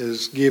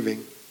is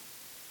giving,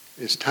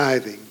 is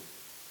tithing.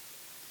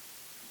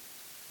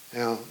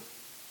 Now,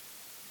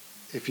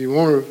 if you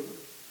want to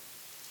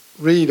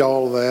read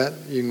all of that,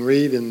 you can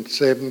read in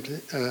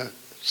 7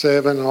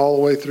 all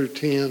the way through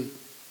 10,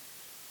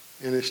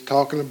 and it's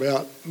talking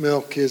about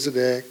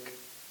Melchizedek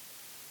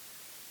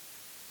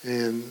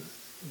and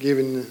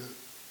giving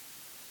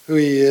who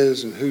he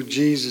is and who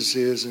Jesus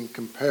is in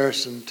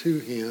comparison to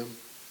him,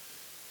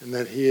 and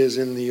that he is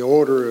in the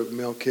order of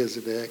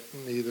Melchizedek,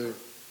 neither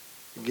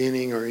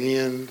beginning or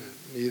end,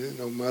 neither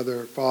no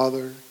mother or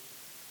father,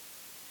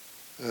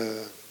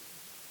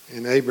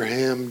 and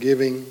Abraham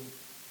giving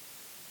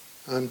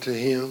unto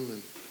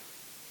him.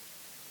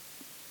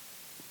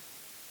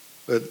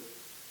 But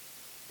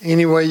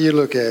any way you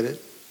look at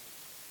it,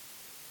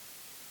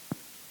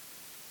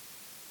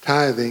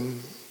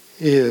 tithing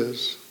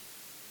is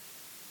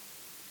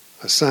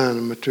a sign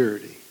of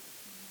maturity.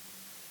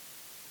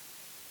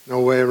 No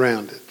way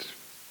around it.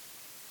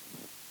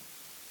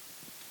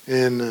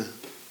 And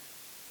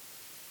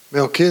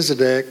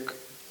Melchizedek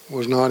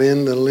was not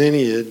in the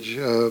lineage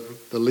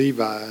of the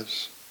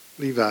Levites,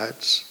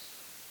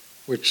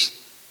 which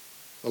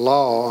the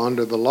law,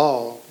 under the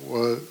law,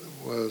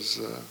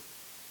 was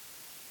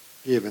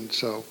given.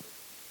 So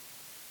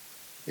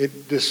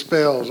it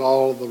dispels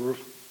all the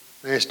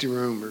nasty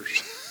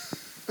rumors.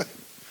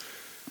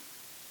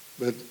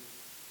 But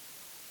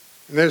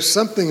there's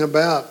something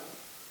about,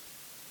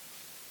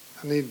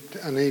 I need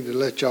to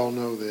let y'all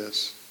know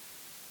this.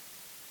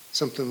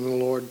 Something the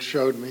Lord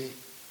showed me.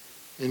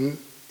 In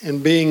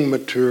being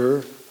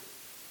mature,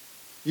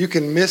 you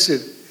can miss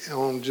it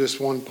on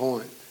just one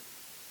point.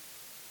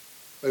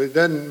 But it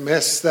doesn't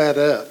mess that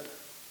up.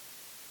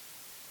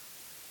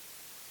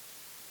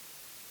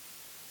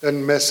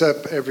 Doesn't mess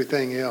up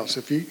everything else.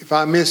 If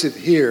I miss it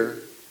here,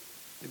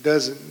 it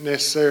doesn't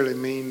necessarily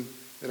mean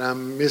that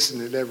I'm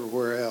missing it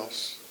everywhere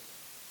else.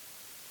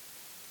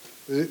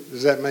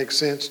 Does that make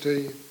sense to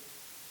you?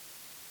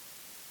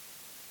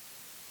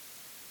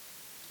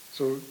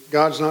 So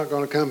God's not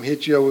going to come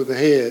hit you over the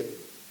head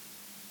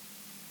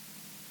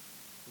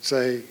and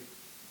say,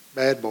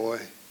 bad boy,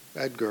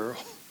 bad girl,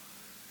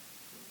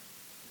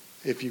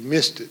 if you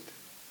missed it.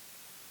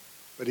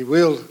 But he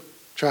will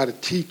try to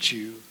teach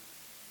you.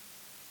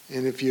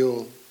 And if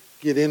you'll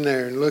get in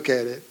there and look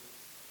at it,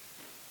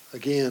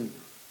 again,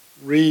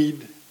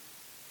 read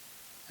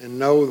and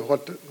know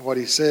what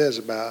he says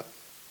about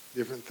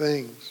different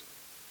things,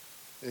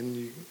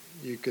 then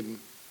you can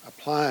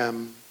apply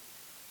them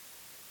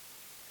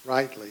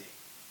rightly.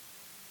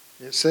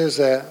 It says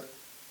that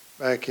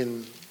back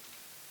in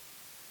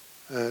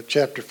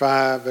chapter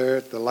 5, there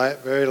at the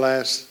very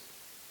last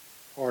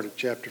part of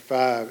chapter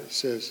 5, it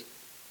says,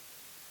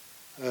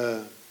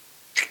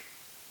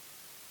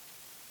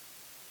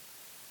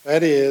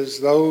 that is,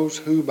 those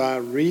who by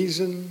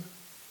reason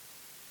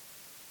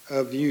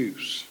of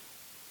use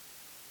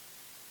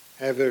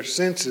have their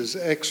senses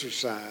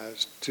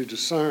exercised to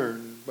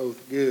discern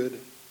both good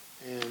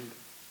and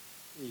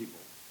evil.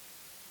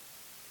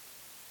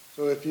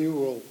 So if you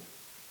will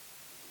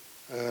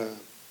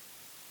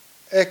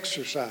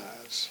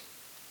exercise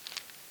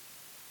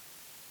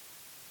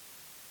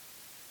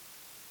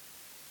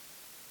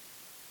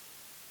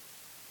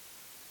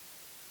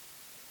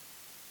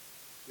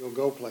you'll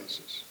go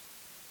places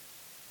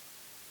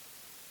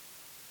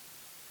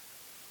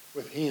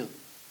with Him,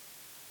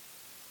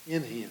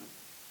 in Him,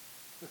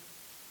 but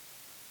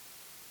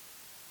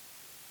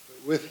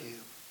with Him.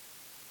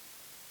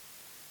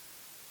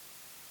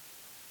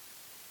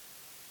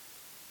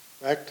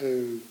 Back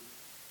to,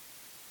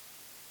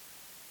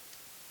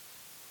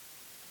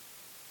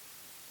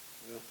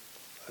 well,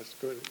 that's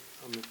good.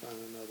 I'm going to find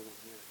another one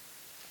here.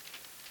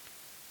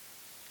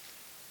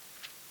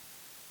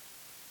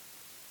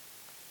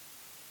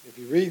 If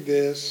you read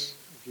this,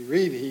 if you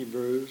read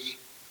Hebrews,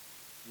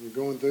 you're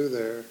going through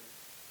there,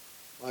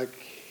 like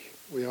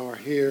we are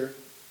here,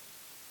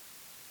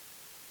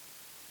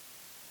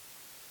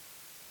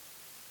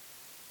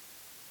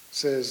 it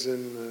says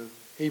in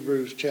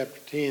Hebrews chapter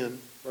 10,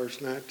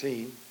 verse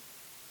 19,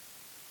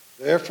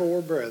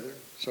 therefore, brethren,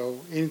 so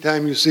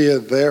anytime you see a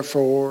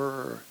therefore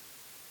or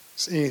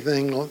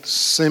anything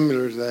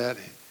similar to that,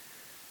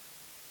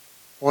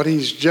 what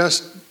he's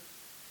just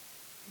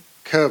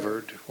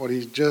covered, what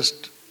he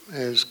just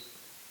has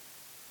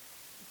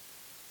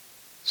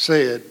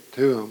said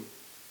to them,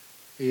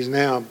 he's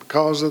now,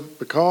 because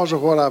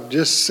of what I've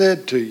just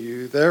said to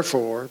you,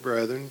 therefore,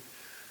 brethren,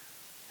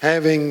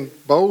 having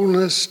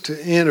boldness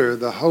to enter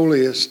the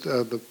holiest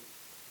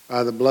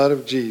by the blood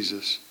of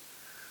Jesus,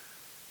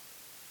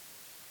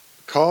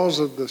 because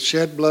of the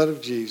shed blood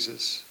of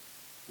Jesus,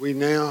 we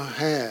now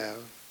have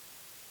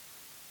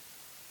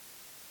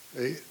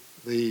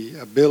the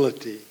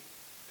ability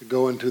to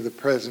go into the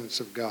presence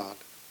of God.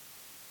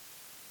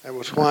 That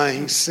was why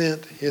He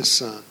sent His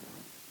Son.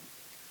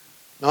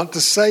 Not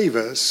to save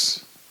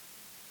us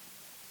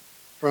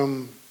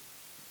from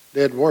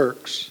dead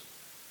works,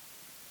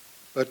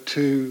 but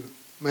to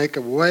make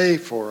a way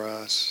for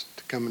us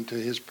to come into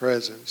His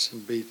presence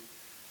and be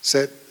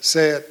set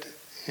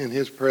in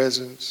His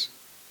presence,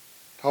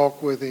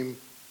 talk with Him,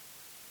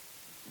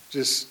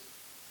 just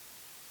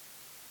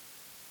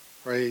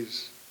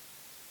praise.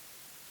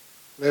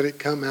 Let it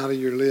come out of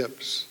your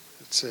lips,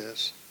 it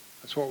says.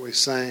 That's what we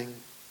sang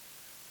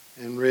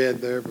and read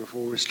there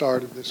before we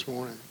started this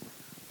morning.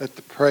 Let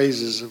the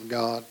praises of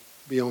God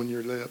be on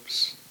your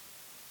lips.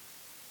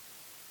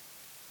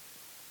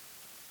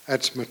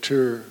 That's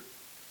mature,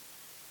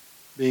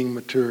 being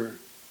mature.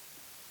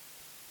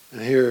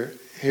 And here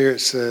it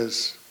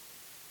says,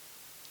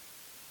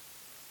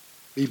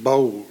 be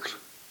bold.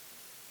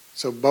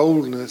 So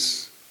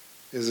boldness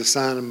is a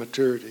sign of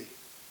maturity.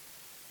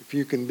 If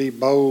you can be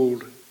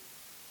bold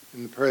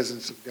in the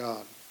presence of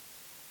God,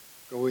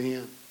 go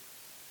in.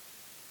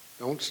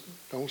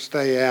 Don't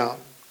stay out.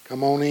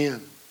 Come on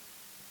in.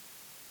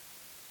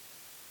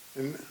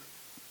 And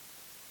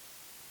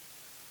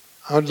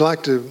I would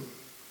like to,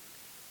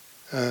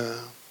 I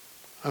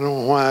don't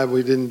know why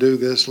we didn't do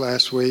this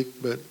last week,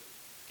 but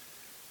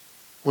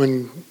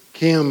when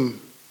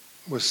Kim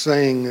was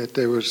saying that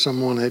there was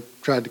someone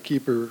that tried to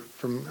keep her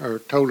from, or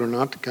told her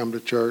not to come to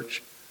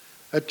church,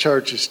 that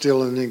church is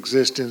still in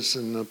existence,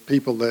 and the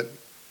people that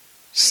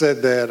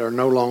said that are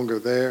no longer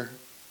there.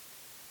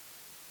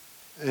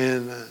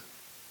 And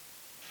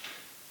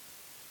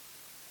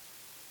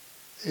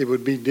it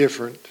would be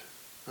different,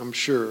 I'm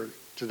sure,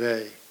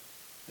 today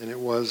than it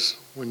was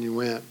when you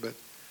went. But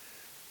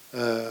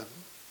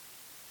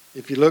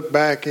if you look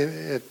back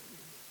at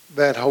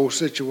that whole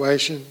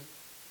situation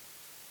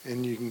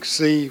and you can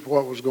see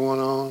what was going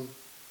on,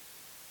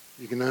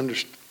 you can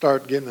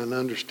start getting an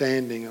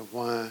understanding of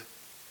why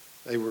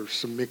they were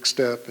so mixed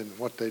up in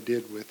what they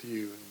did with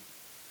you and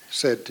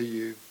said to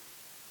you.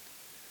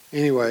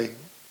 Anyway,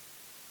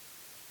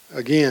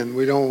 again,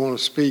 we don't want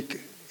to speak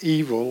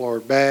evil or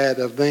bad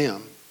of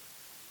them,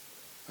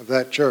 of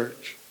that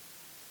church.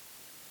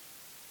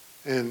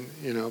 And,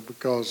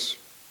 because,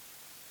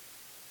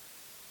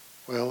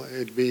 well,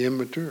 it'd be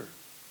immature.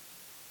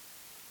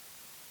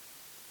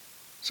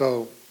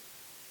 So,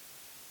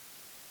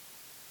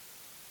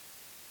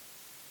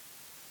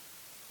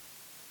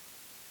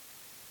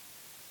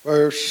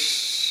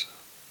 verse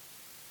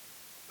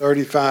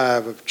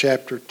 35 of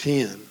chapter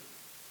 10.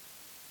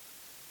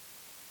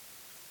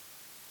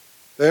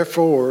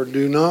 Therefore,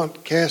 do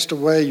not cast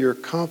away your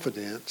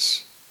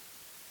confidence,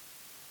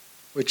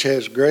 which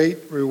has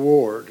great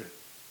reward,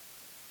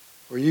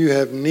 for you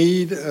have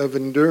need of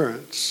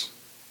endurance,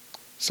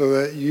 so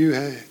that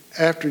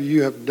after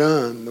you have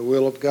done the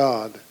will of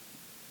God,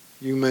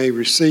 you may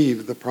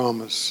receive the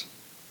promise.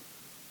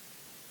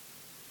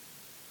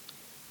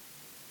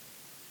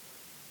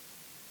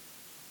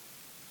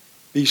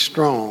 Be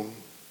strong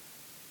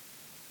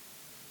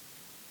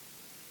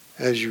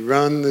as you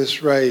run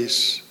this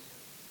race.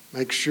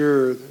 Make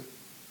sure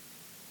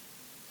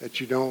that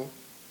you don't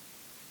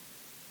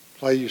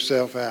play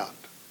yourself out.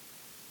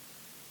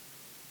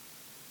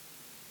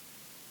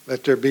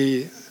 Let there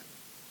be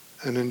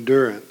an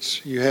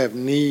endurance. You have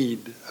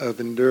need of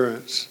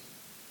endurance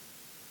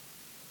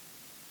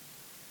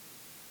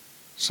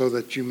so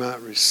that you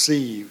might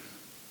receive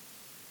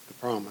the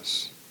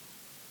promise.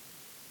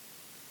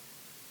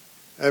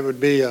 That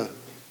would be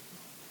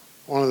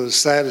one of the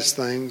saddest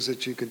things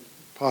that you could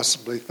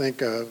possibly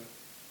think of,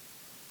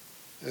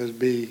 is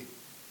be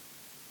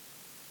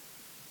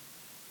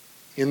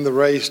in the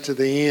race to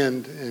the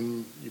end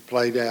and you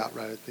played out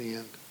right at the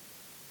end.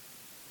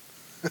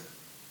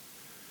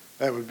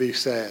 That would be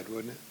sad,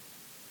 wouldn't it?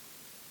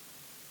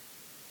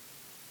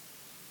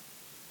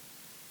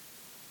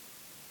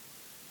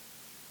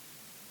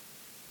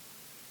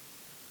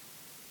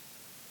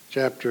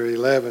 Chapter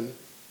 11,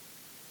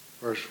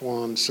 verse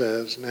 1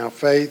 says, "Now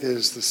faith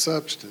is the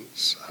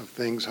substance of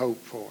things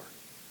hoped for,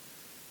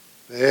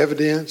 the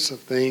evidence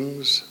of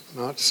things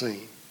not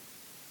seen.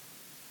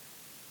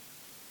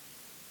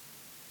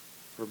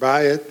 For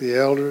by it the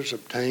elders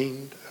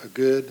obtained a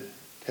good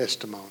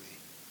testimony."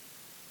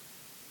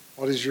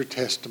 What is your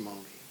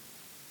testimony?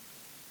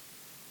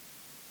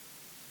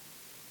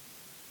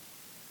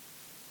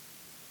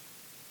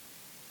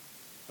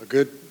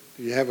 Do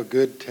you have a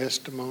good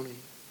testimony?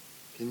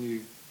 Can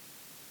you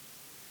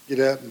get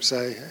up and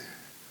say,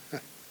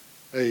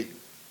 hey,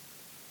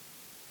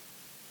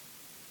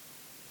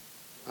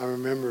 I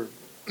remember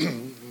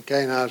when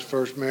Kay and I was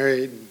first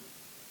married and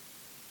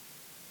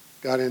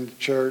got into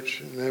church,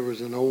 and there was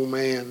an old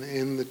man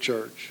in the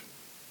church.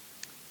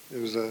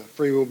 It was a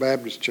Free Will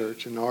Baptist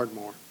church in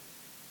Ardmore.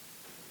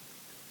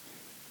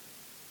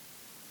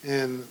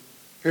 And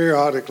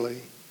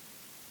periodically,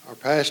 our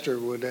pastor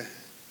would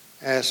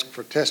ask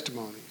for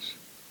testimonies.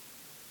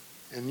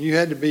 And you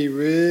had to be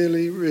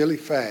really, really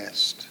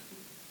fast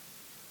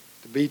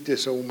to beat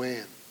this old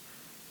man.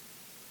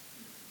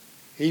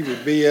 He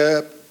would be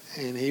up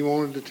and he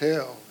wanted to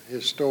tell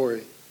his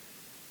story.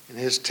 And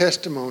his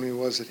testimony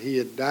was that he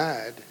had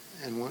died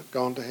and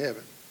gone to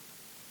heaven.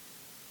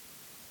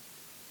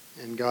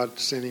 And God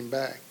sent him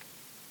back.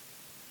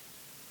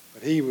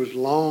 But he was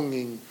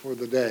longing for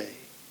the day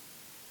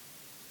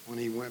when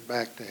he went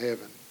back to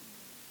heaven.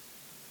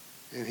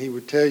 And he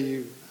would tell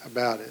you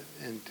about it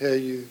and tell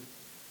you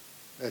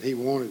that he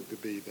wanted to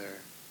be there.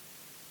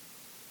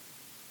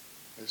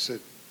 I said,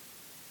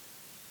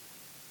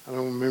 I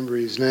don't remember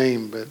his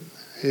name, but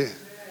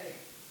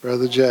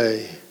Brother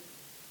Jay.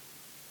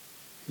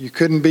 You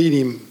couldn't beat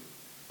him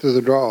to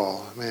the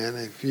draw, man.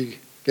 If you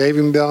gave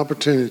him the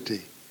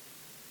opportunity,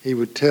 he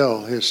would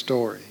tell his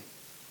story.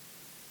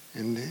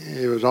 And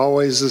it was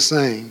always the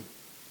same.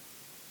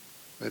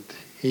 But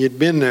he had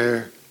been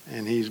there,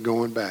 and he's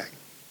going back.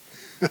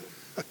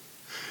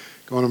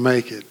 Going to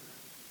make it.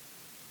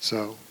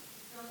 So.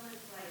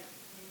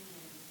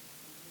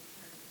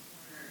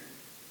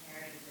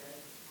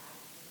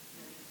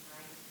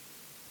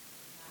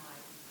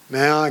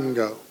 Now I can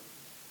go.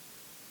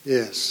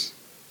 Yes.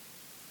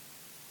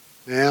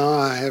 Now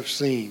I have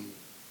seen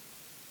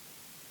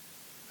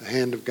the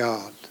hand of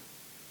God.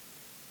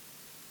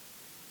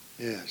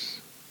 Yes.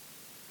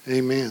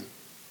 Amen.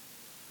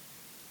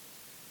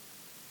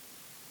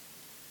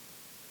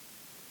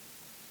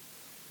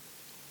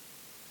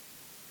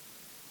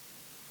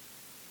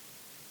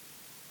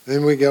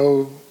 Then we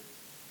go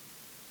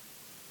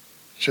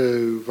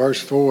to verse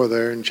 4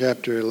 there in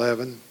chapter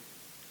 11.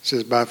 It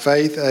says, "By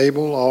faith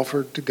Abel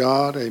offered to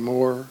God a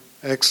more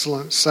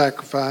excellent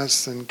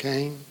sacrifice than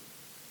Cain."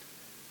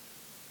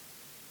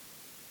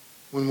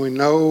 When we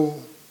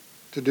know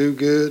to do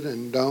good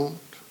and don't,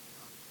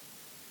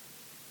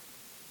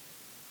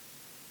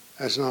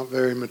 that's not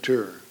very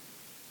mature.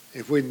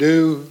 If we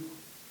do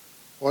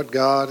what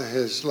God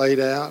has laid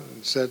out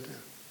and said,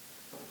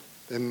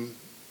 then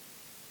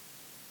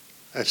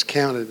that's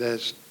counted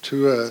as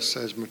to us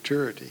as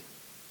maturity.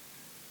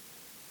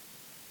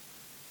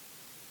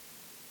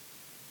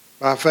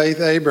 By faith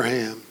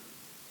Abraham,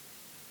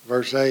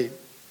 verse 8,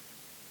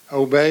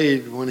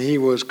 obeyed when he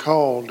was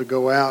called to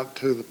go out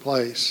to the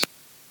place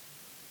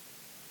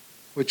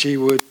which he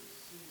would.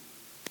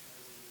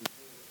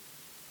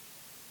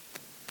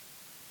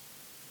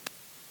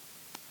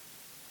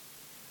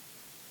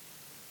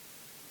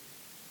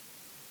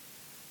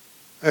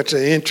 That's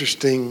an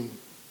interesting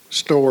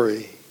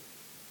story.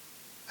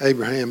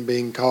 Abraham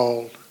being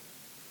called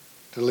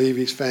to leave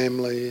his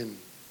family and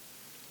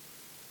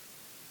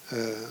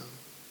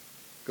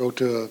go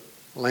to a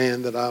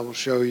land that I will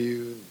show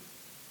you.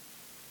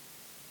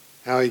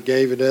 How he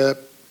gave it up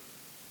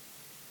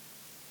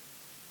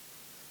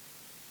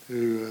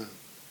to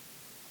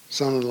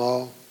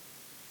son-in-law,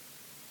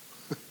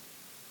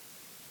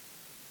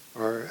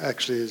 or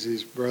actually is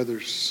his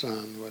brother's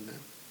son, wasn't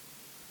it?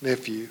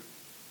 Nephew,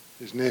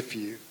 his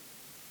nephew.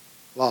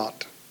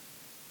 Lot.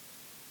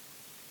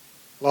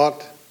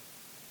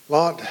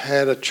 Lot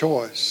had a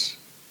choice.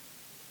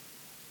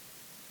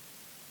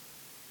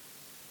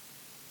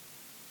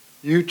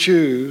 You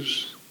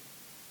choose,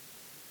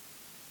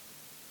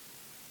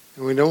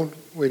 and we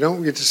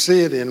don't get to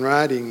see it in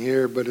writing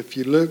here, but if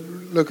you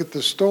look at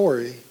the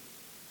story,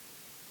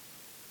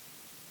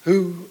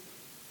 who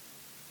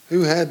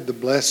had the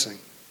blessing?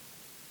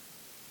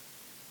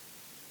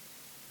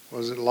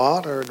 Was it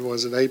Lot or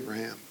was it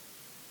Abraham?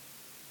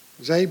 It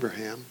was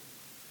Abraham.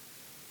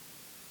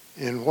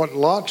 And what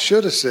Lot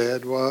should have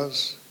said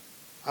was,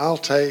 I'll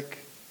take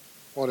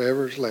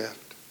whatever's left.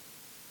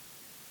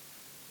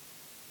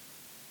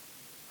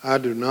 I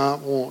do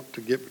not want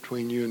to get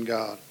between you and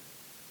God.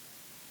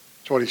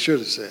 That's what he should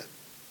have said.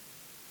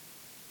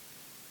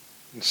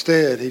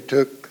 Instead, he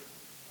took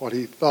what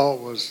he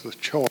thought was the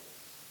choice.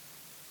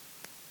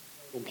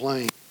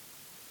 Plain.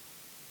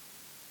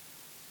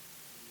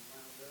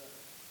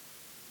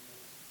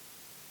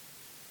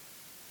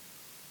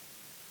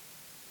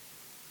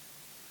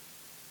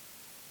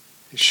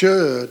 He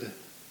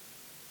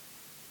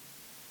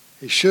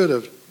should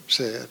have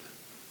said,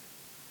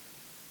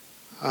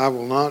 I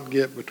will not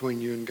get between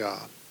you and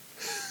God.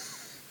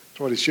 That's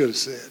what he should have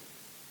said.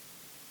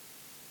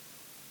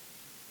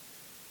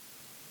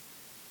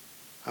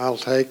 I'll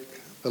take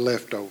the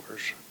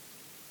leftovers.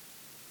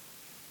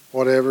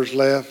 Whatever's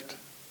left,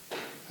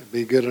 it'd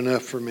be good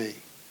enough for me.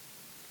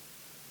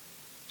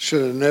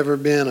 Should have never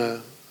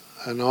been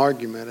an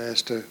argument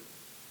as to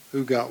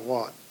who got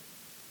what.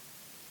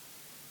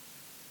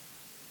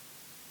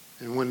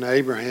 And when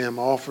Abraham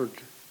offered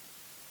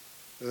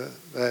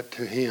that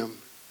to him,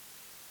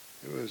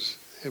 it was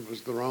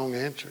the wrong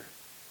answer.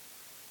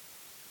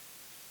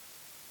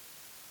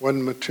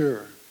 Wasn't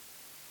mature.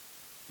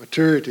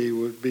 Maturity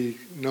would be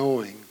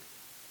knowing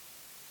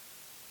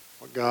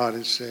what God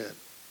has said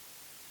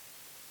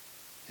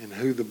and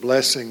who the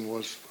blessing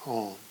was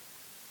on.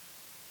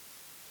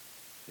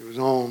 It was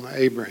on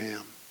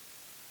Abraham.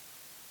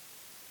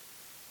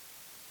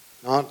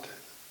 Not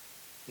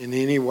in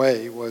any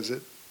way was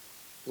it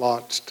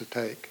Lot's to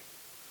take.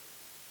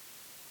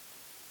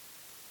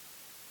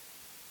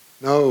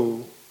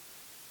 No,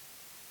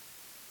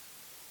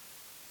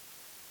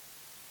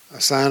 a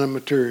sign of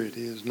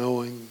maturity is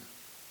knowing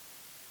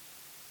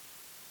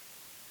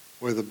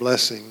where the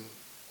blessing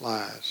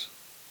lies.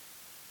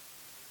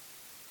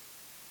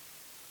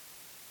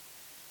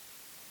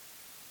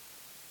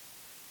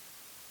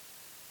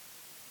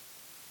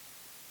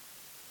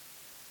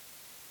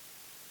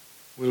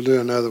 We'll do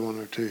another one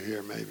or two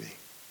here maybe.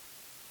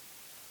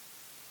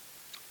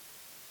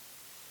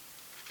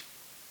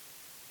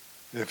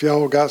 And if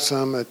y'all got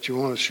some that you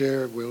want to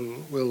share,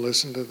 we'll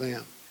listen to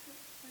them.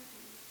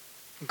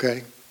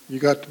 Okay, you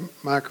got the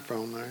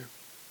microphone there.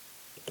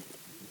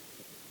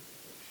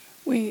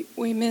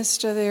 We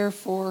missed a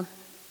therefore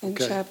in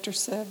Okay. chapter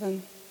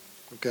 7.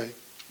 Okay.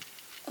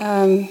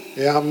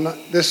 Yeah,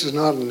 this is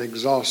not an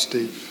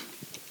exhaustive.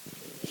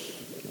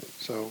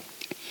 So.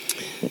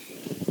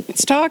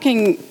 It's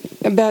talking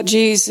about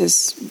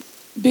Jesus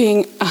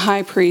being a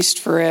high priest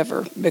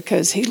forever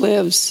because he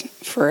lives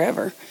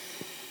forever.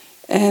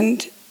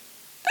 And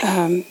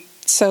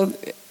so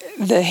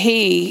the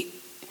he,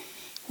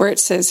 where it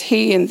says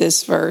he in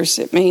this verse,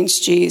 it means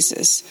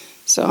Jesus.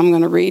 So I'm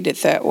going to read it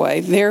that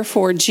way.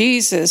 Therefore,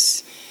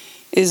 Jesus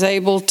is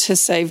able to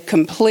save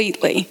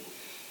completely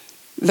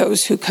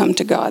those who come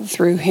to God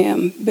through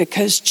him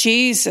because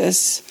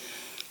Jesus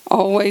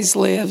always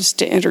lives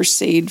to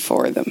intercede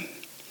for them.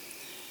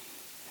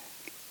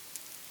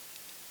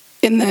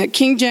 In the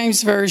King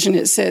James Version,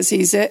 it says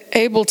he's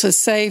able to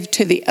save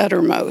to the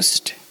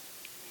uttermost.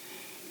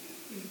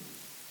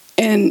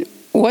 And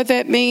what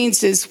that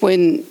means is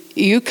when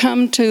you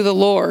come to the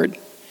Lord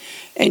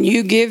and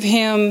you give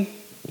him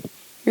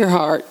your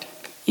heart,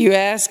 you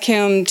ask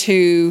him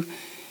to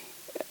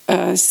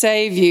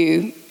save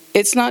you,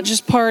 it's not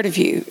just part of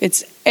you,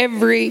 it's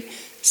every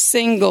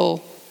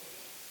single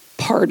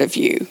part of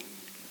you.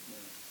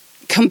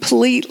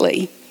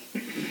 Completely.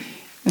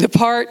 The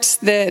parts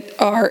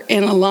that are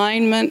in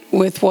alignment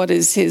with what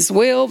is his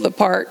will, the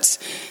parts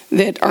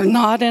that are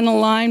not in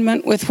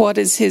alignment with what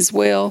is his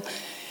will,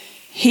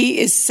 he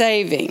is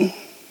saving.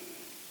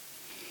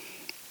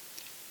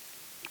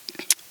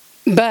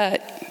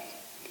 But,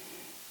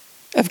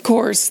 of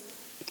course,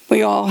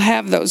 we all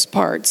have those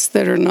parts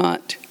that are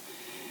not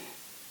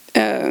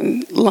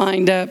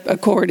lined up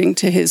according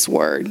to his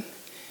word.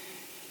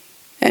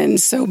 And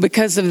so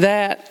because of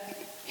that,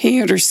 he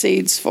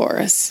intercedes for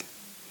us.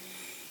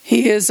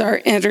 He is our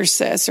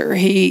intercessor.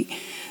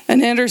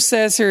 An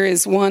intercessor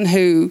is one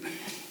who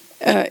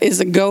is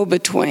a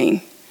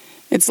go-between.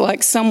 It's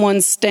like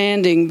someone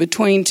standing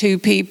between two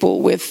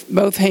people with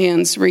both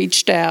hands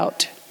reached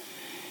out,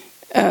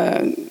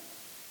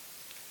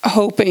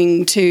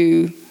 hoping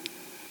to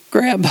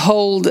grab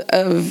hold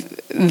of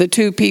the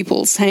two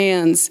people's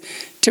hands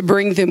to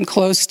bring them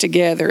close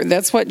together.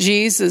 That's what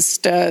Jesus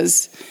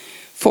does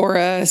for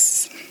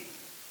us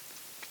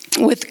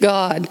with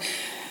God.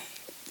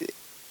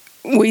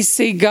 We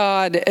see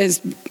God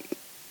as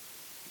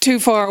too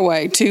far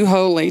away, too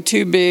holy,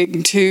 too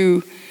big,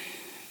 too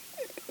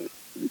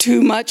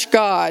much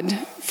God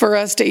for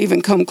us to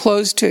even come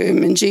close to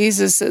him. And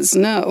Jesus says,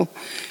 no,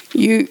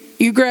 you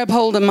grab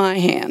hold of my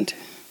hand.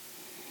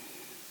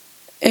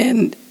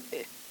 And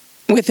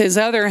with his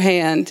other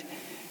hand,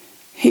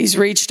 he's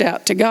reached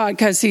out to God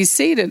because he's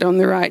seated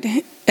on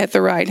at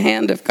the right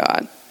hand of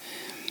God.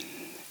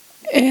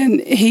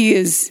 And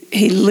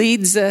he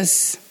leads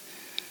us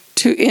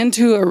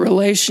into a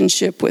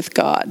relationship with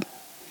God.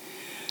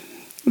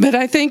 But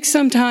I think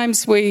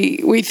sometimes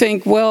we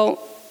think,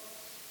 well,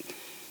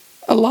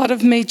 a lot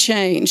of me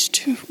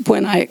changed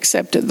when I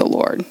accepted the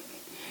Lord,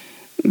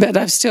 but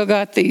I've still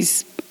got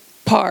these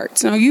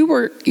parts. Now, you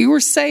were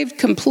saved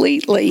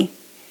completely.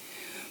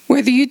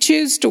 Whether you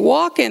choose to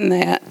walk in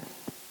that,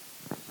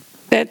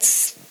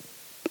 that's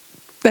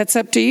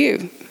up to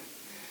you.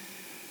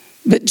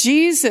 But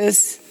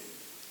Jesus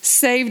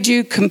saved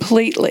you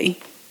completely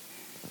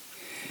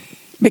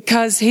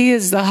because he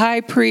is the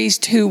high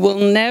priest who will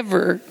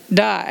never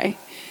die.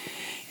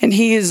 And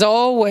he is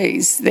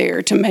always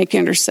there to make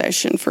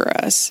intercession for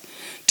us,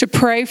 to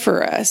pray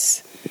for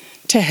us,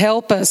 to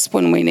help us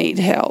when we need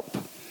help.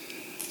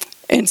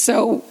 And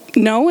so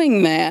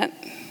knowing that,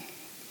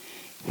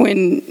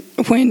 when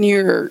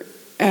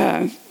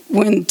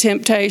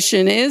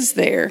temptation is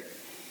there,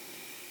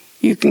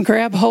 you can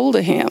grab hold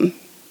of him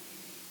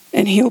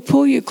and he'll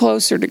pull you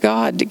closer to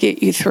God to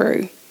get you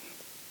through.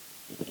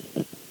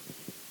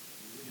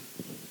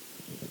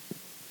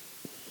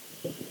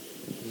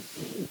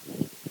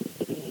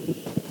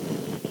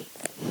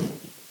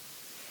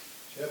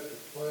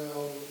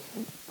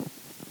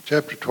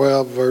 Chapter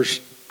 12,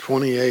 verse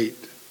 28.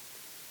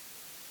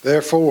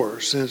 Therefore,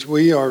 since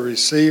we are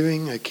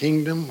receiving a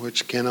kingdom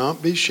which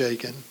cannot be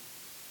shaken,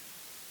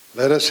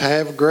 let us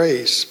have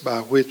grace by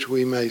which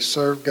we may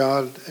serve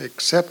God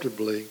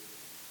acceptably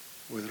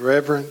with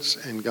reverence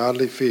and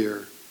godly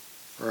fear,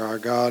 for our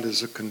God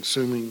is a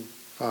consuming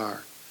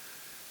fire.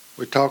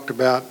 We talked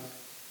about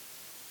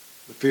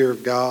the fear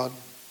of God.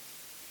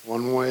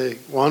 One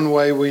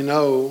way we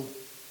know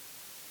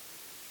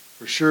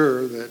for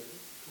sure that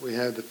we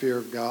have the fear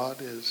of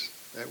God is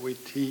that we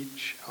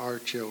teach our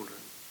children.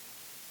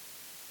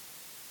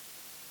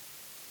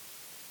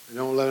 We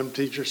don't let them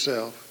teach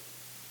yourself.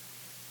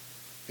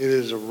 It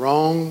is a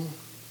wrong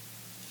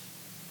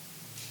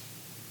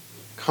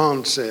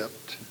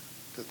concept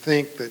to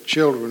think that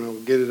children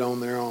will get it on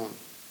their own.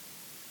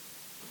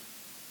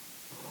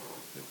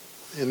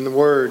 In the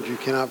Word, you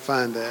cannot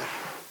find that.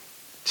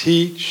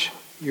 Teach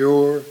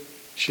your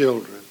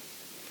children.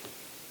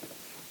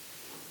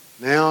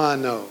 Now I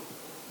know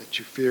that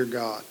you fear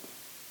God.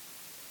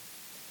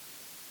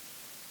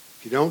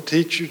 If you don't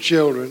teach your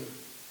children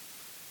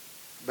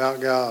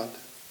about God,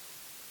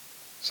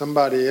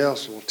 somebody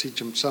else will teach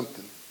them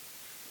something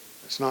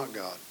that's not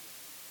God.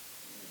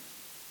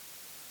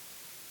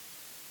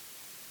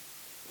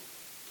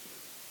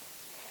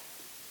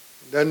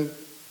 It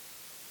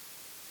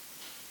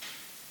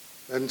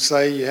doesn't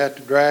say you have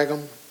to drag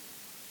them,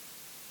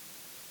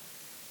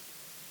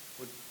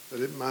 but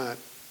it might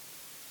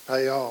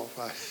pay off.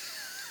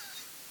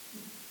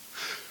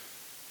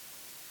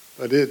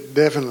 But it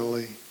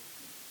definitely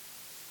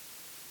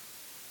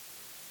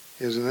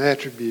is an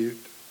attribute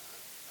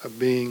of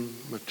being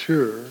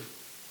mature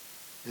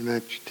in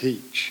that you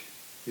teach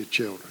your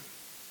children.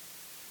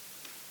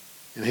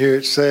 And here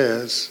it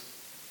says,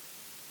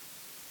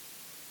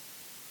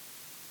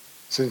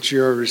 since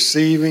you are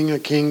receiving a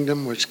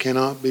kingdom which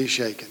cannot be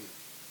shaken,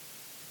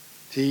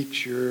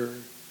 teach your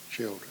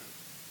children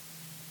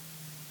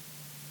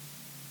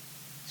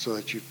so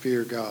that you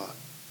fear God.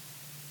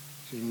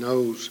 He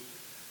knows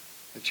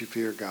that you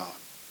fear God.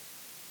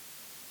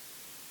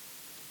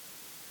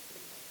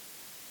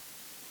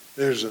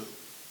 There's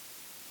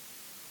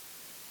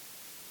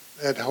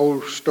that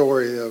whole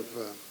story of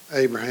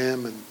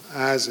Abraham and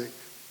Isaac.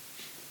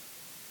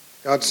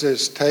 God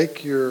says,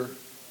 take your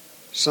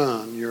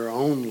son, your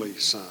only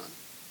son.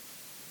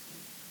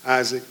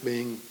 Isaac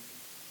being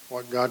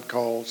what God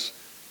calls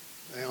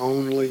the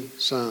only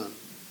son.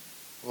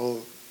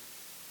 Well,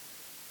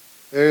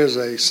 there's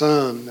a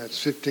son that's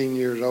 15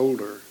 years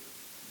older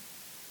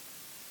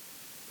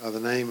by the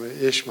name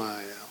of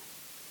Ishmael.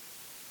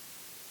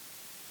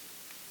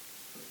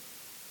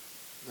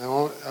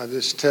 Now, I'll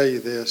just tell you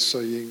this so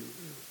you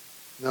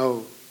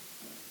know.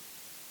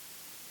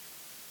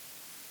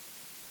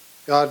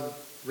 God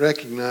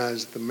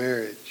recognized the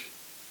marriage,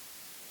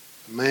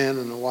 a man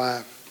and a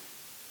wife.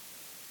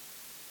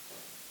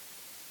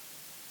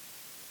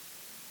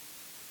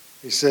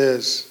 He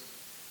says,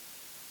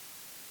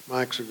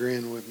 Mike's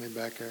agreeing with me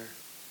back there.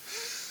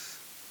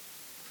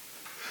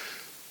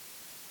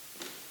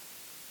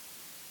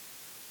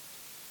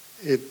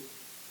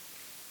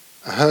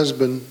 A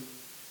husband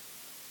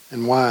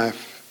and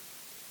wife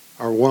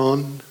are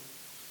one,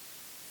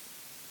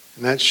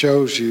 and that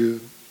shows you,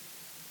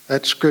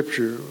 that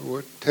scripture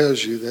what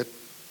tells you that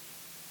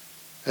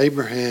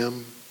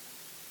Abraham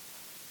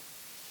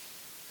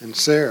and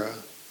Sarah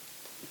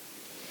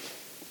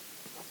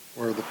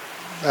were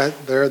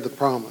they're the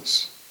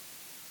promise.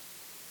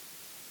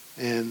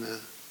 And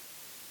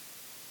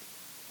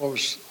what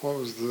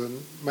was the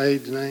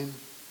maid's name?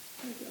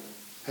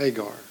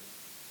 Hagar.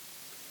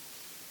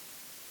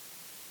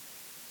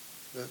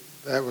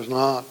 That was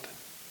not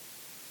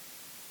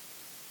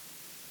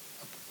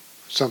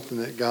something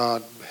that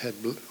God had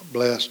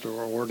blessed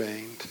or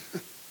ordained.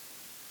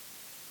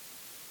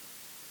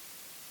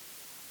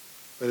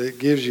 But it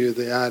gives you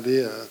the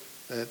idea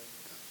that,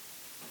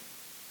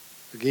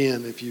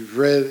 again, if you've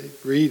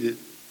read it,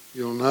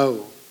 you'll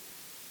know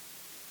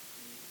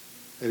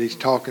that he's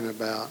talking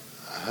about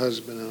a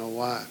husband and a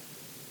wife,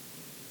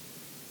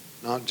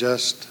 not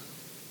just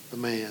the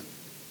man.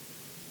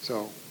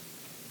 So,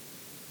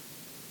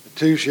 the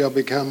two shall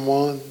become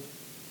one.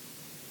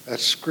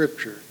 That's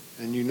Scripture,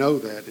 and you know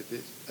that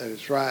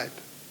it's right,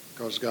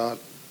 because God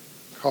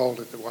called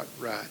it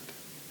right.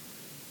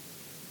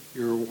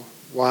 Your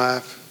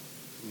wife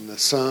and the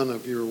son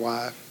of your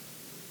wife,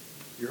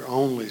 your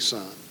only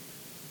son.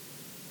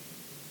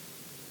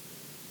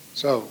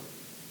 So,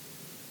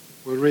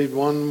 we'll read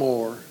one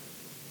more.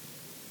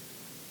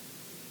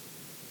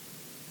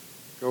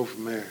 Go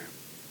from there.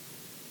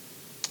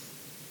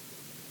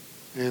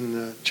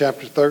 In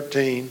chapter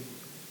 13,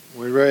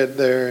 we read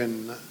there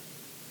in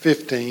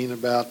 15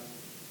 about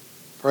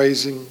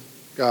praising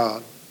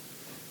God.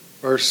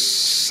 Verse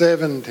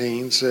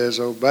 17 says,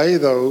 obey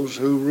those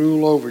who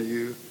rule over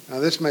you. Now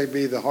this may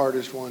be the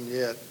hardest one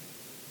yet.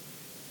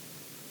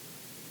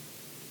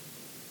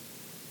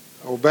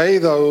 Obey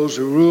those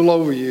who rule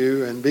over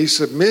you and be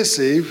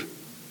submissive,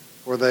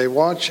 for they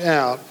watch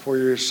out for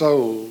your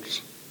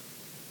souls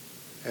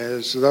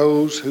as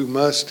those who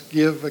must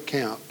give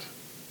account.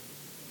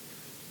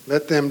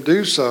 Let them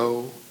do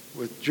so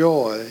with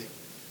joy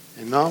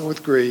and not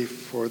with grief,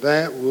 for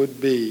that would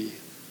be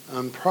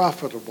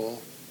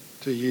unprofitable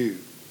to you.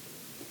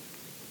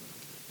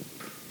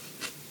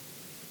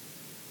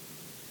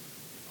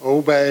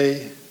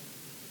 Obey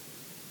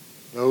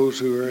those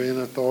who are in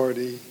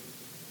authority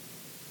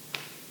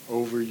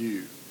over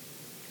you.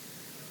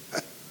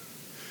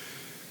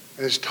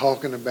 It's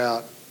talking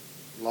about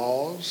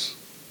laws.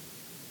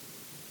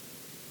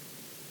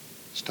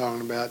 It's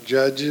talking about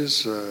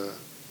judges,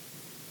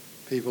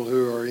 people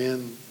who are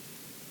in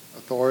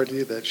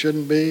authority that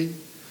shouldn't be,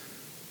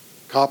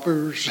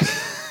 coppers.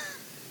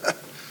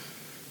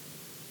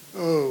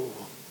 Oh.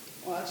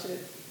 Watch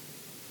it.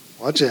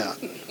 Watch out.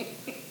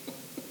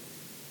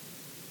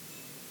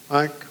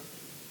 Mike?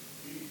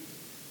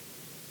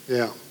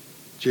 Yeah,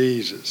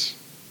 Jesus.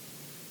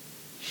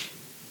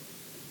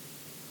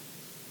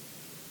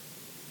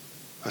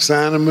 A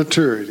sign of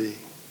maturity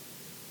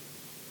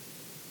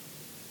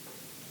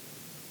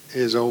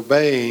is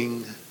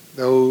obeying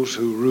those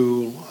who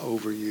rule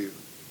over you.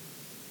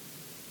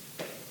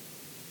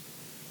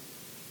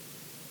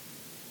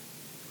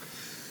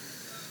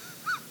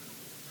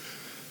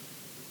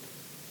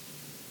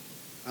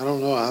 I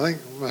don't know. I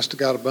think we must have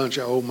got a bunch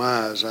of oh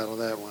my's out of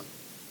that one.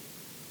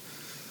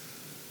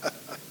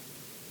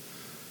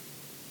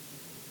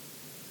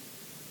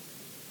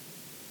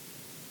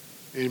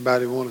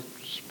 Anybody want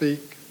to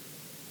speak?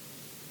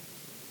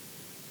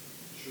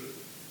 Sure.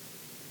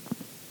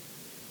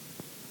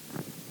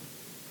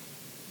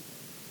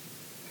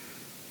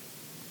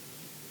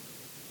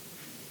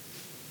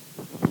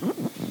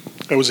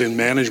 I was in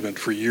management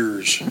for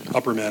years,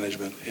 upper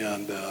management,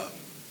 and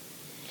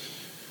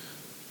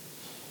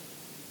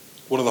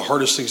one of the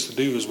hardest things to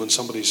do is when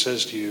somebody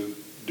says to you,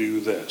 do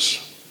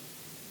this,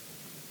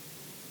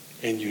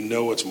 and you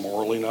know it's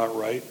morally not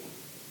right,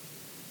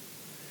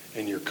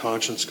 and your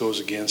conscience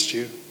goes against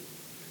you,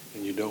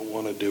 and you don't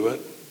want to do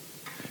it,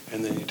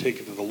 and then you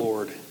take it to the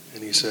Lord,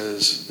 and he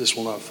says, this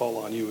will not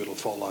fall on you, it'll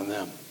fall on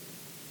them.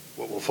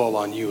 What will fall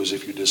on you is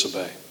if you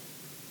disobey.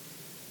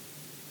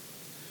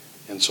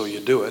 And so you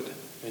do it,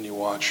 and you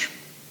watch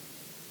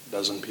a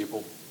dozen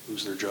people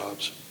lose their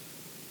jobs.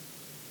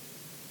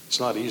 It's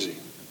not easy.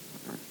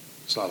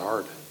 It's not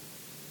hard.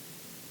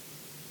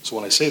 So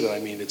when I say that, I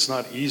mean it's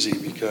not easy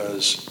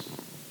because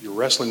you're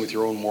wrestling with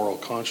your own moral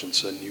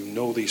conscience and you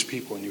know these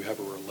people and you have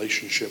a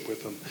relationship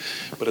with them.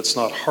 But it's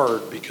not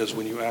hard because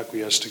when you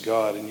acquiesce to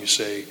God and you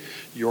say,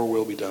 your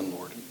will be done,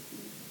 Lord.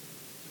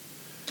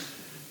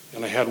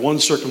 And I had one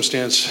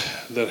circumstance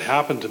that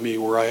happened to me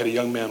where I had a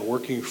young man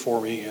working for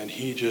me and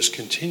he just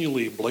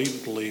continually,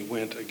 blatantly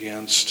went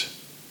against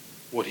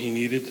what he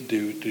needed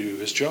to do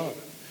his job.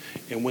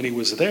 And when he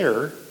was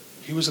there,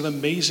 he was an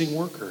amazing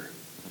worker.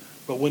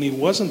 But when he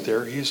wasn't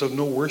there, he's of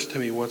no worth to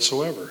me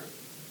whatsoever.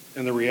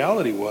 And the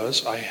reality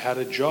was I had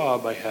a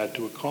job I had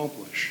to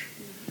accomplish.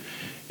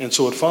 And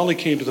so it finally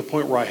came to the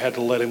point where I had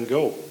to let him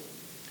go.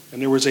 And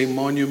there was a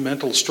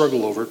monumental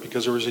struggle over it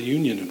because there was a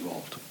union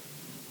involved.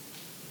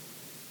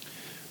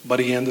 But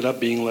he ended up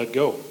being let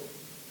go.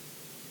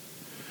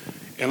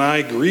 And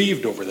I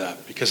grieved over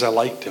that because I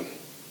liked him.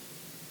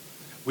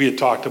 We had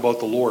talked about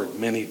the Lord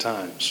many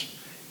times.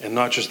 And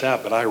not just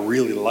that, but I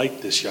really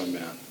liked this young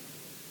man.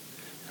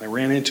 And I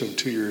ran into him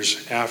 2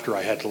 years after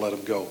I had to let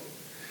him go.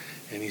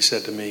 And he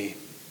said to me,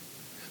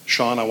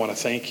 Sean, I want to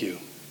thank you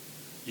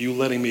You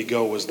letting me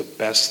go was the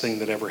best thing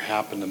that ever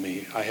happened to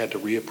me. I had to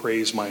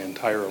reappraise my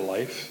entire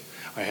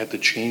life. I had to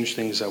change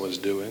things I was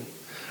doing.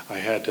 I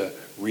had to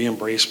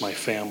re-embrace my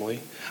family.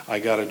 I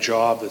got a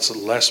job that's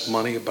less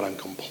money, but I'm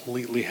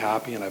completely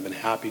happy, and I've been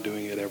happy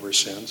doing it ever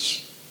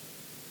since.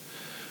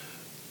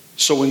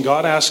 So when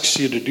God asks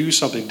you to do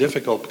something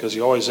difficult, because he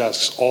always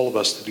asks all of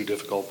us to do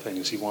difficult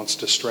things, he wants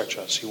to stretch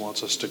us. He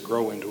wants us to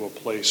grow into a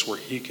place where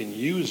he can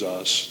use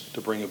us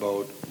to bring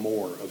about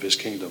more of his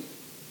kingdom.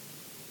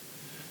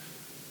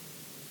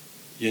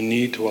 You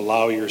need to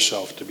allow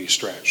yourself to be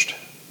stretched.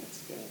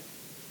 That's good.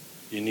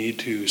 You need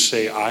to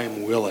say,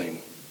 I'm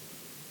willing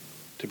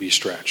to be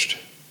stretched.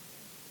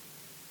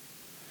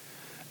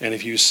 And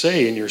if you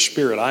say in your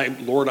spirit,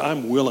 Lord,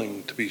 I'm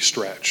willing to be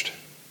stretched.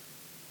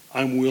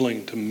 I'm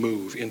willing to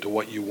move into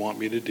what you want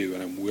me to do,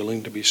 and I'm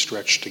willing to be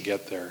stretched to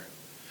get there.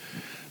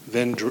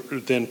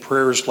 Then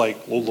prayers like,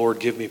 oh Lord,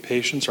 give me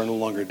patience, are no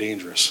longer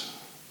dangerous.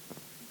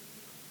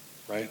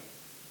 Right?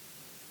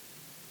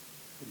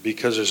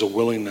 Because there's a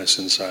willingness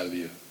inside of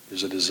you.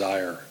 There's a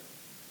desire.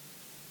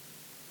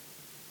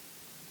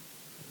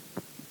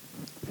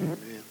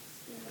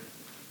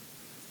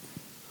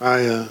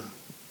 Amen.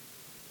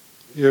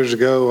 Years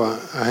ago,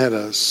 I had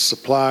a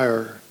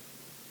supplier.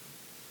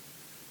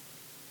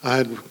 I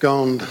had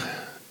gone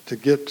to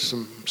get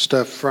some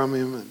stuff from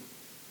him, and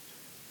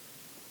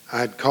I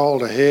had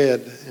called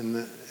ahead,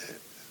 and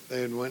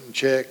they had went and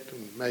checked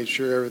and made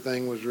sure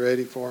everything was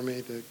ready for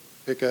me to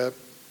pick up.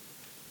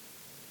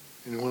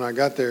 And when I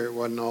got there, it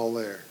wasn't all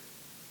there.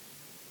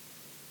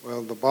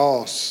 Well, the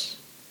boss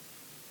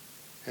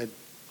had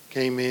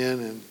came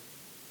in and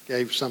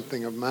gave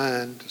something of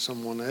mine to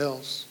someone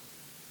else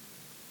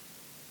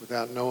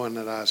without knowing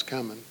that I was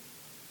coming.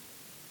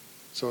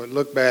 So it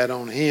looked bad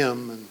on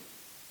him, and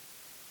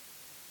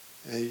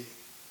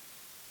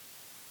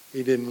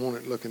he didn't want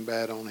it looking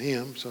bad on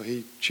him, so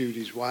he chewed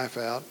his wife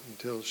out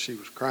until she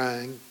was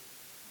crying.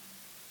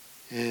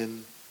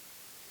 And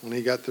when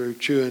he got through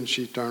chewing,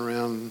 she turned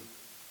around and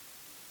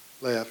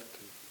left.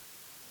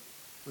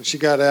 When she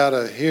got out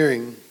of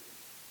hearing,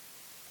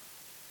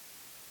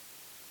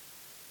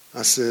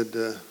 I said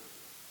to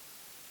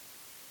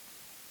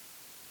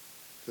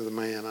the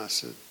man, I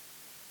said,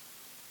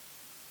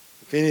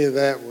 if any of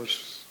that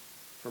was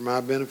for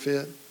my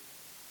benefit, it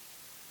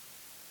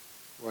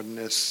wasn't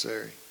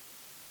necessary.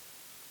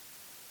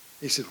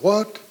 He said,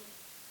 what?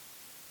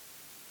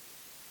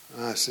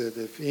 I said,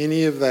 if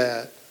any of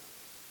that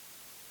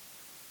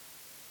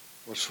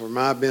was for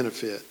my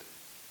benefit,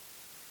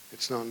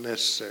 it's not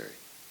necessary.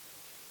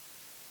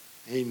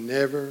 He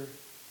never,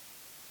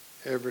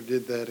 ever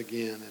did that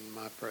again in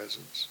my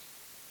presence.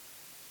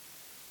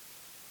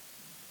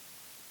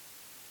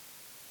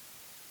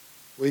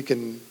 We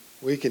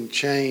can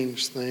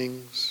change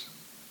things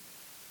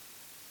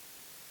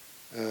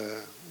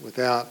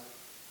without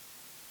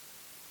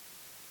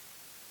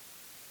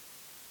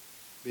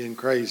being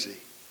crazy.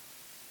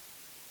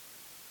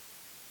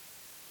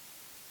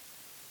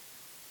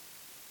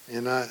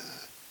 And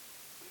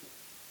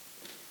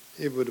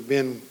it would have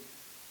been,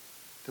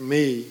 to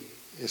me,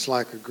 it's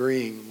like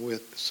agreeing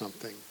with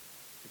something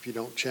if you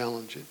don't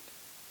challenge it.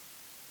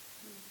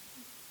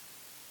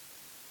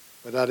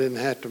 But I didn't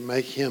have to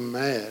make him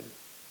mad.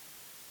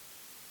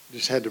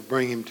 Just had to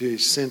bring him to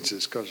his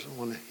senses, because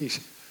when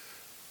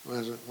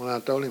I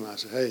told him, I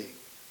said, hey,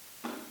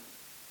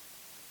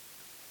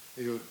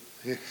 he goes,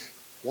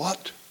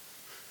 what?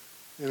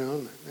 You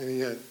know, and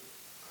he had,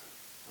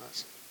 I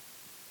said,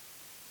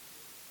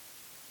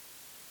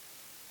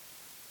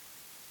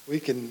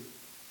 we can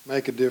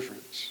make a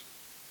difference.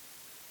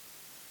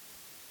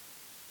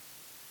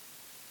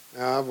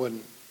 Now,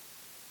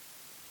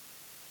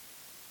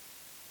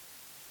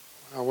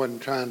 I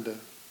wasn't trying to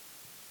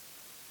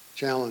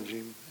challenge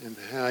him in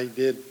how he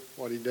did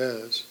what he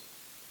does.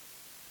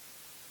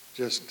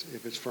 Just,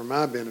 if it's for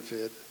my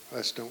benefit,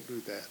 let's don't do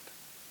that.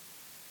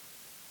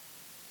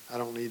 I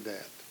don't need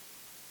that.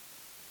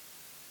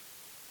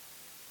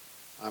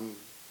 I'm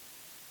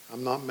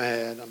not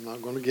mad. I'm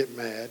not going to get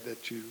mad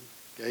that you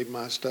gave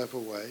my stuff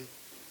away.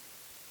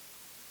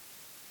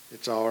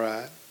 It's all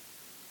right.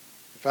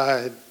 If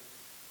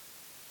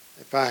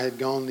I had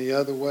gone the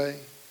other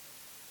way,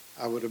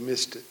 I would have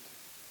missed it.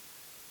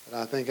 But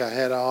I think I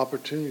had an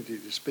opportunity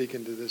to speak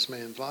into this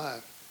man's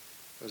life,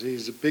 because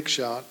he's a big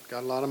shot,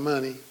 got a lot of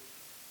money,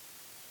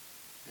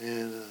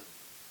 and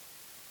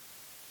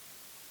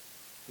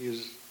he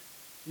was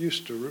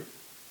used to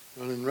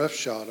running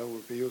roughshod over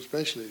people,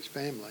 especially his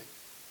family.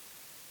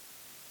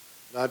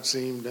 But I'd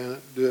seen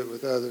him do it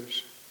with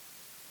others,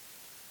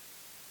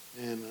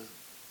 and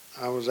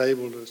I was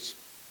able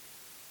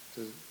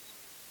to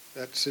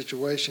that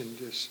situation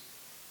just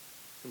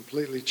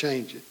completely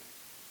change it.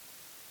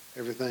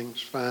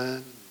 Everything's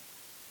fine.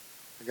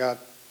 They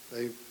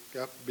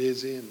got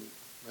busy and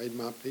made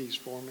my peace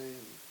for me,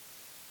 and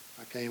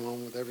I came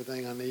home with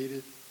everything I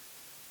needed.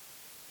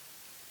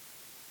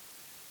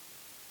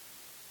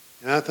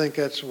 And I think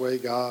that's the way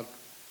God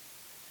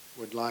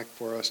would like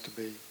for us to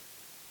be.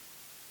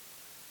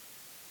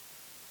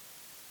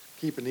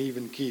 Keep an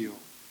even keel.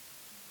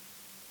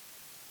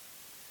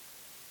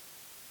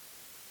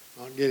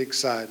 not get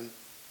excited,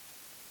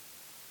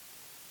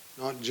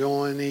 not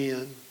join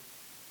in.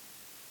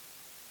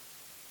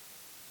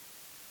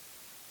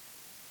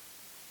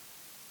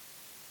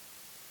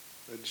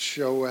 But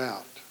show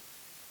out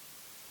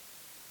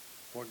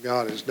what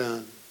God has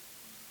done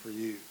for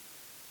you.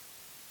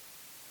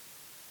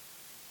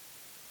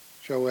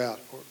 Show out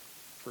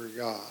for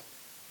God.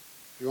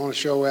 If you want to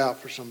show out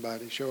for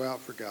somebody, show out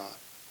for God.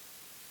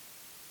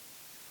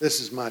 This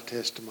is my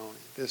testimony.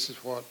 This is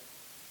what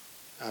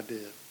I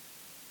did.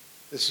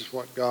 This is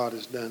what God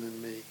has done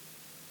in me.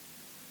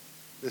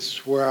 This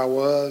is where I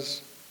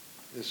was.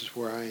 This is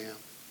where I am.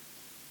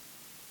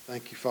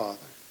 Thank you, Father.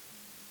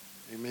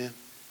 Amen.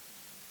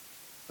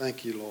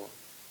 Thank you, Lord,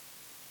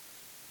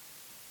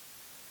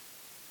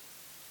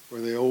 for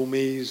the old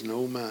me's and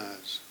old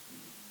my's.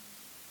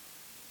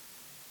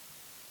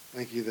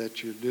 Thank you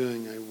that you're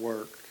doing a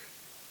work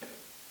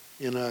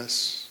in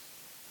us,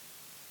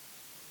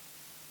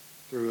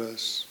 through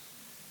us.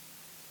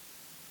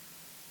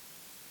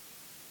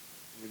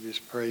 We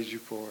just praise you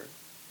for it.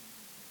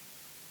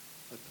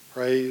 Let the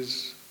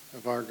praise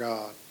of our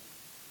God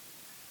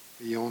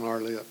be on our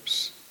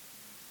lips.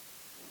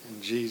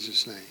 In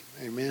Jesus' name,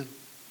 amen.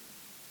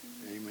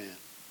 Amen.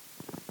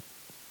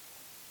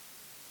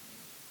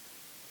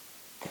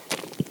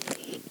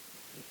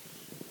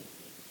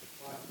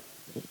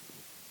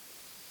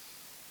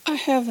 I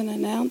have an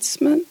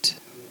announcement.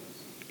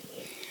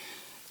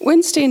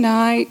 Wednesday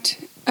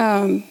night,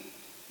 let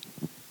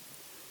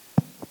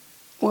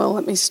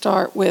me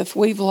start with,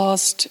 we've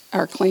lost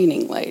our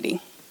cleaning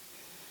lady.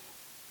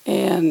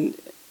 And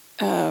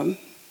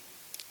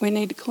we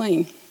need to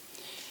clean.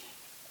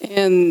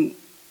 And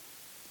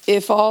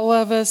if all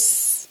of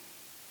us,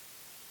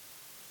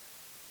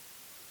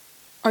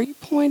 are you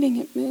pointing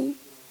at me?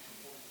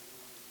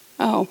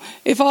 Oh,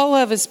 if all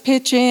of us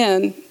pitch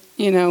in,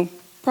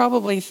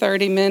 probably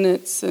 30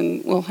 minutes,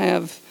 and we'll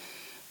have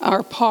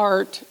our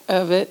part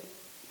of it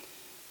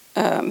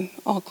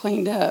all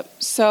cleaned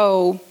up.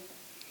 So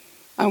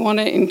I want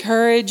to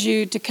encourage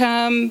you to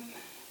come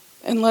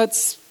and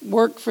let's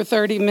work for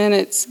 30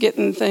 minutes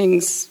getting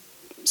things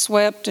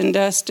swept and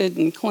dusted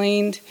and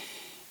cleaned,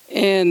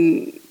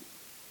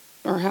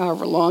 or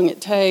however long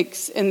it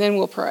takes, and then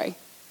we'll pray.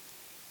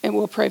 And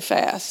we'll pray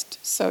fast,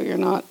 so you're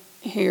not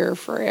here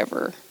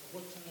forever.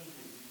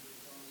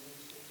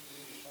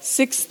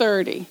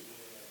 6:30.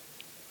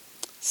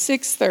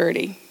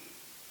 6:30.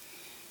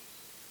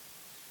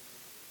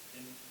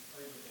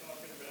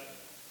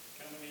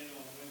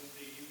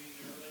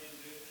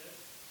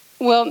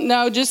 Well,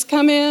 no, just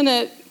come in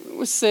at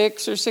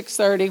 6 or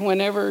 6:30,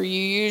 whenever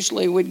you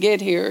usually would get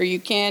here, or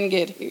you can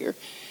get here.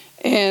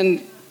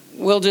 And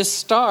we'll just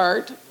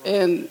start.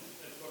 And that's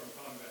what I'm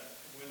talking about,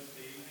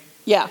 Wednesday evening?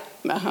 Yeah,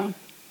 uh-huh.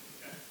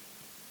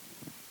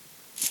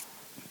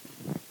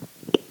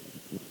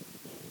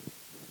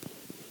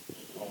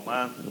 Oh,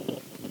 man.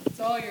 It's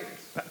all yours.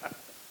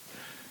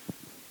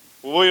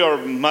 We are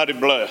mighty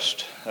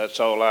blessed. That's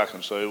all I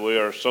can say. We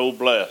are so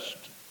blessed.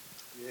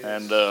 Yes.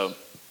 And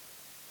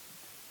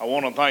I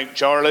want to thank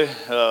Charlie.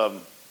 If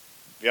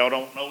y'all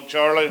don't know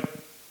Charlie,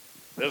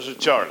 this is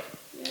Charlie.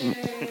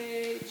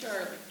 Yay,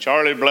 Charlie.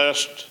 Charlie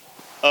blessed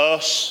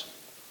us.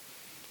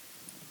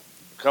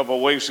 A couple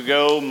of weeks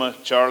ago,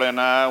 Charlie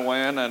and I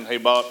went and he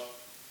bought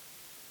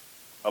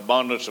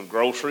abundance of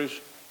groceries.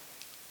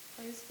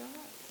 Praise God.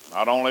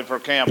 Not only for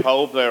Camp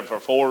Hope, they're for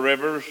Four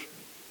Rivers.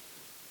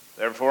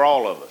 They're for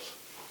all of us.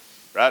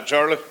 Right,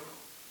 Charlie?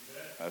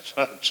 That's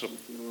right.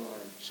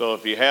 So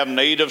if you have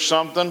need of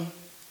something,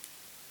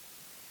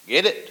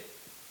 get it.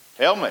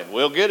 Tell me.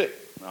 We'll get it.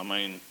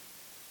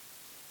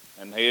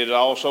 And he had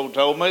also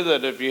told me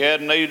that if you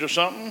had need of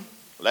something,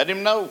 let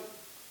him know.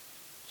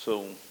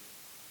 So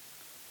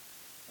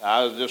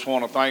I just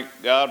want to thank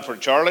God for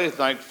Charlie.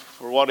 Thank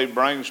for what he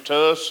brings to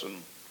us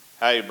and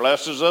how he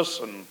blesses us.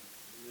 And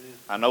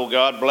I know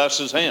God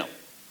blesses him.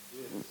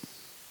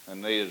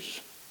 And he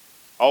is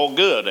all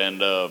good.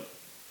 And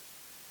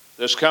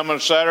this coming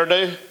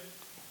Saturday,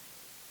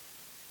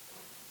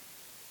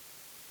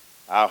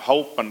 I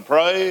hope and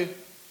pray.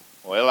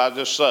 Well, I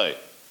just say,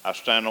 I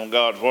stand on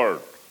God's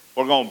word.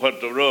 We're going to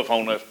put the roof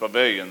on this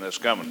pavilion this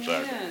coming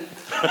Saturday.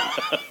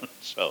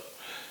 So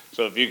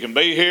if you can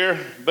be here,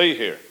 be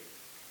here.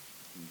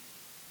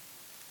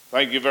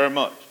 Thank you very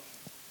much.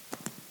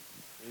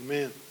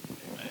 Amen.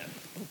 Amen.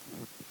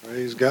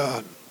 Praise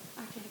God.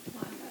 I can't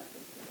climb up.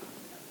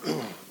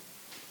 Well,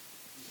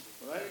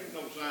 there ain't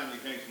no sign you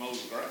can't mow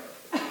the grass.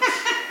 I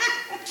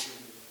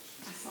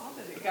saw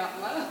that it got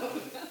low.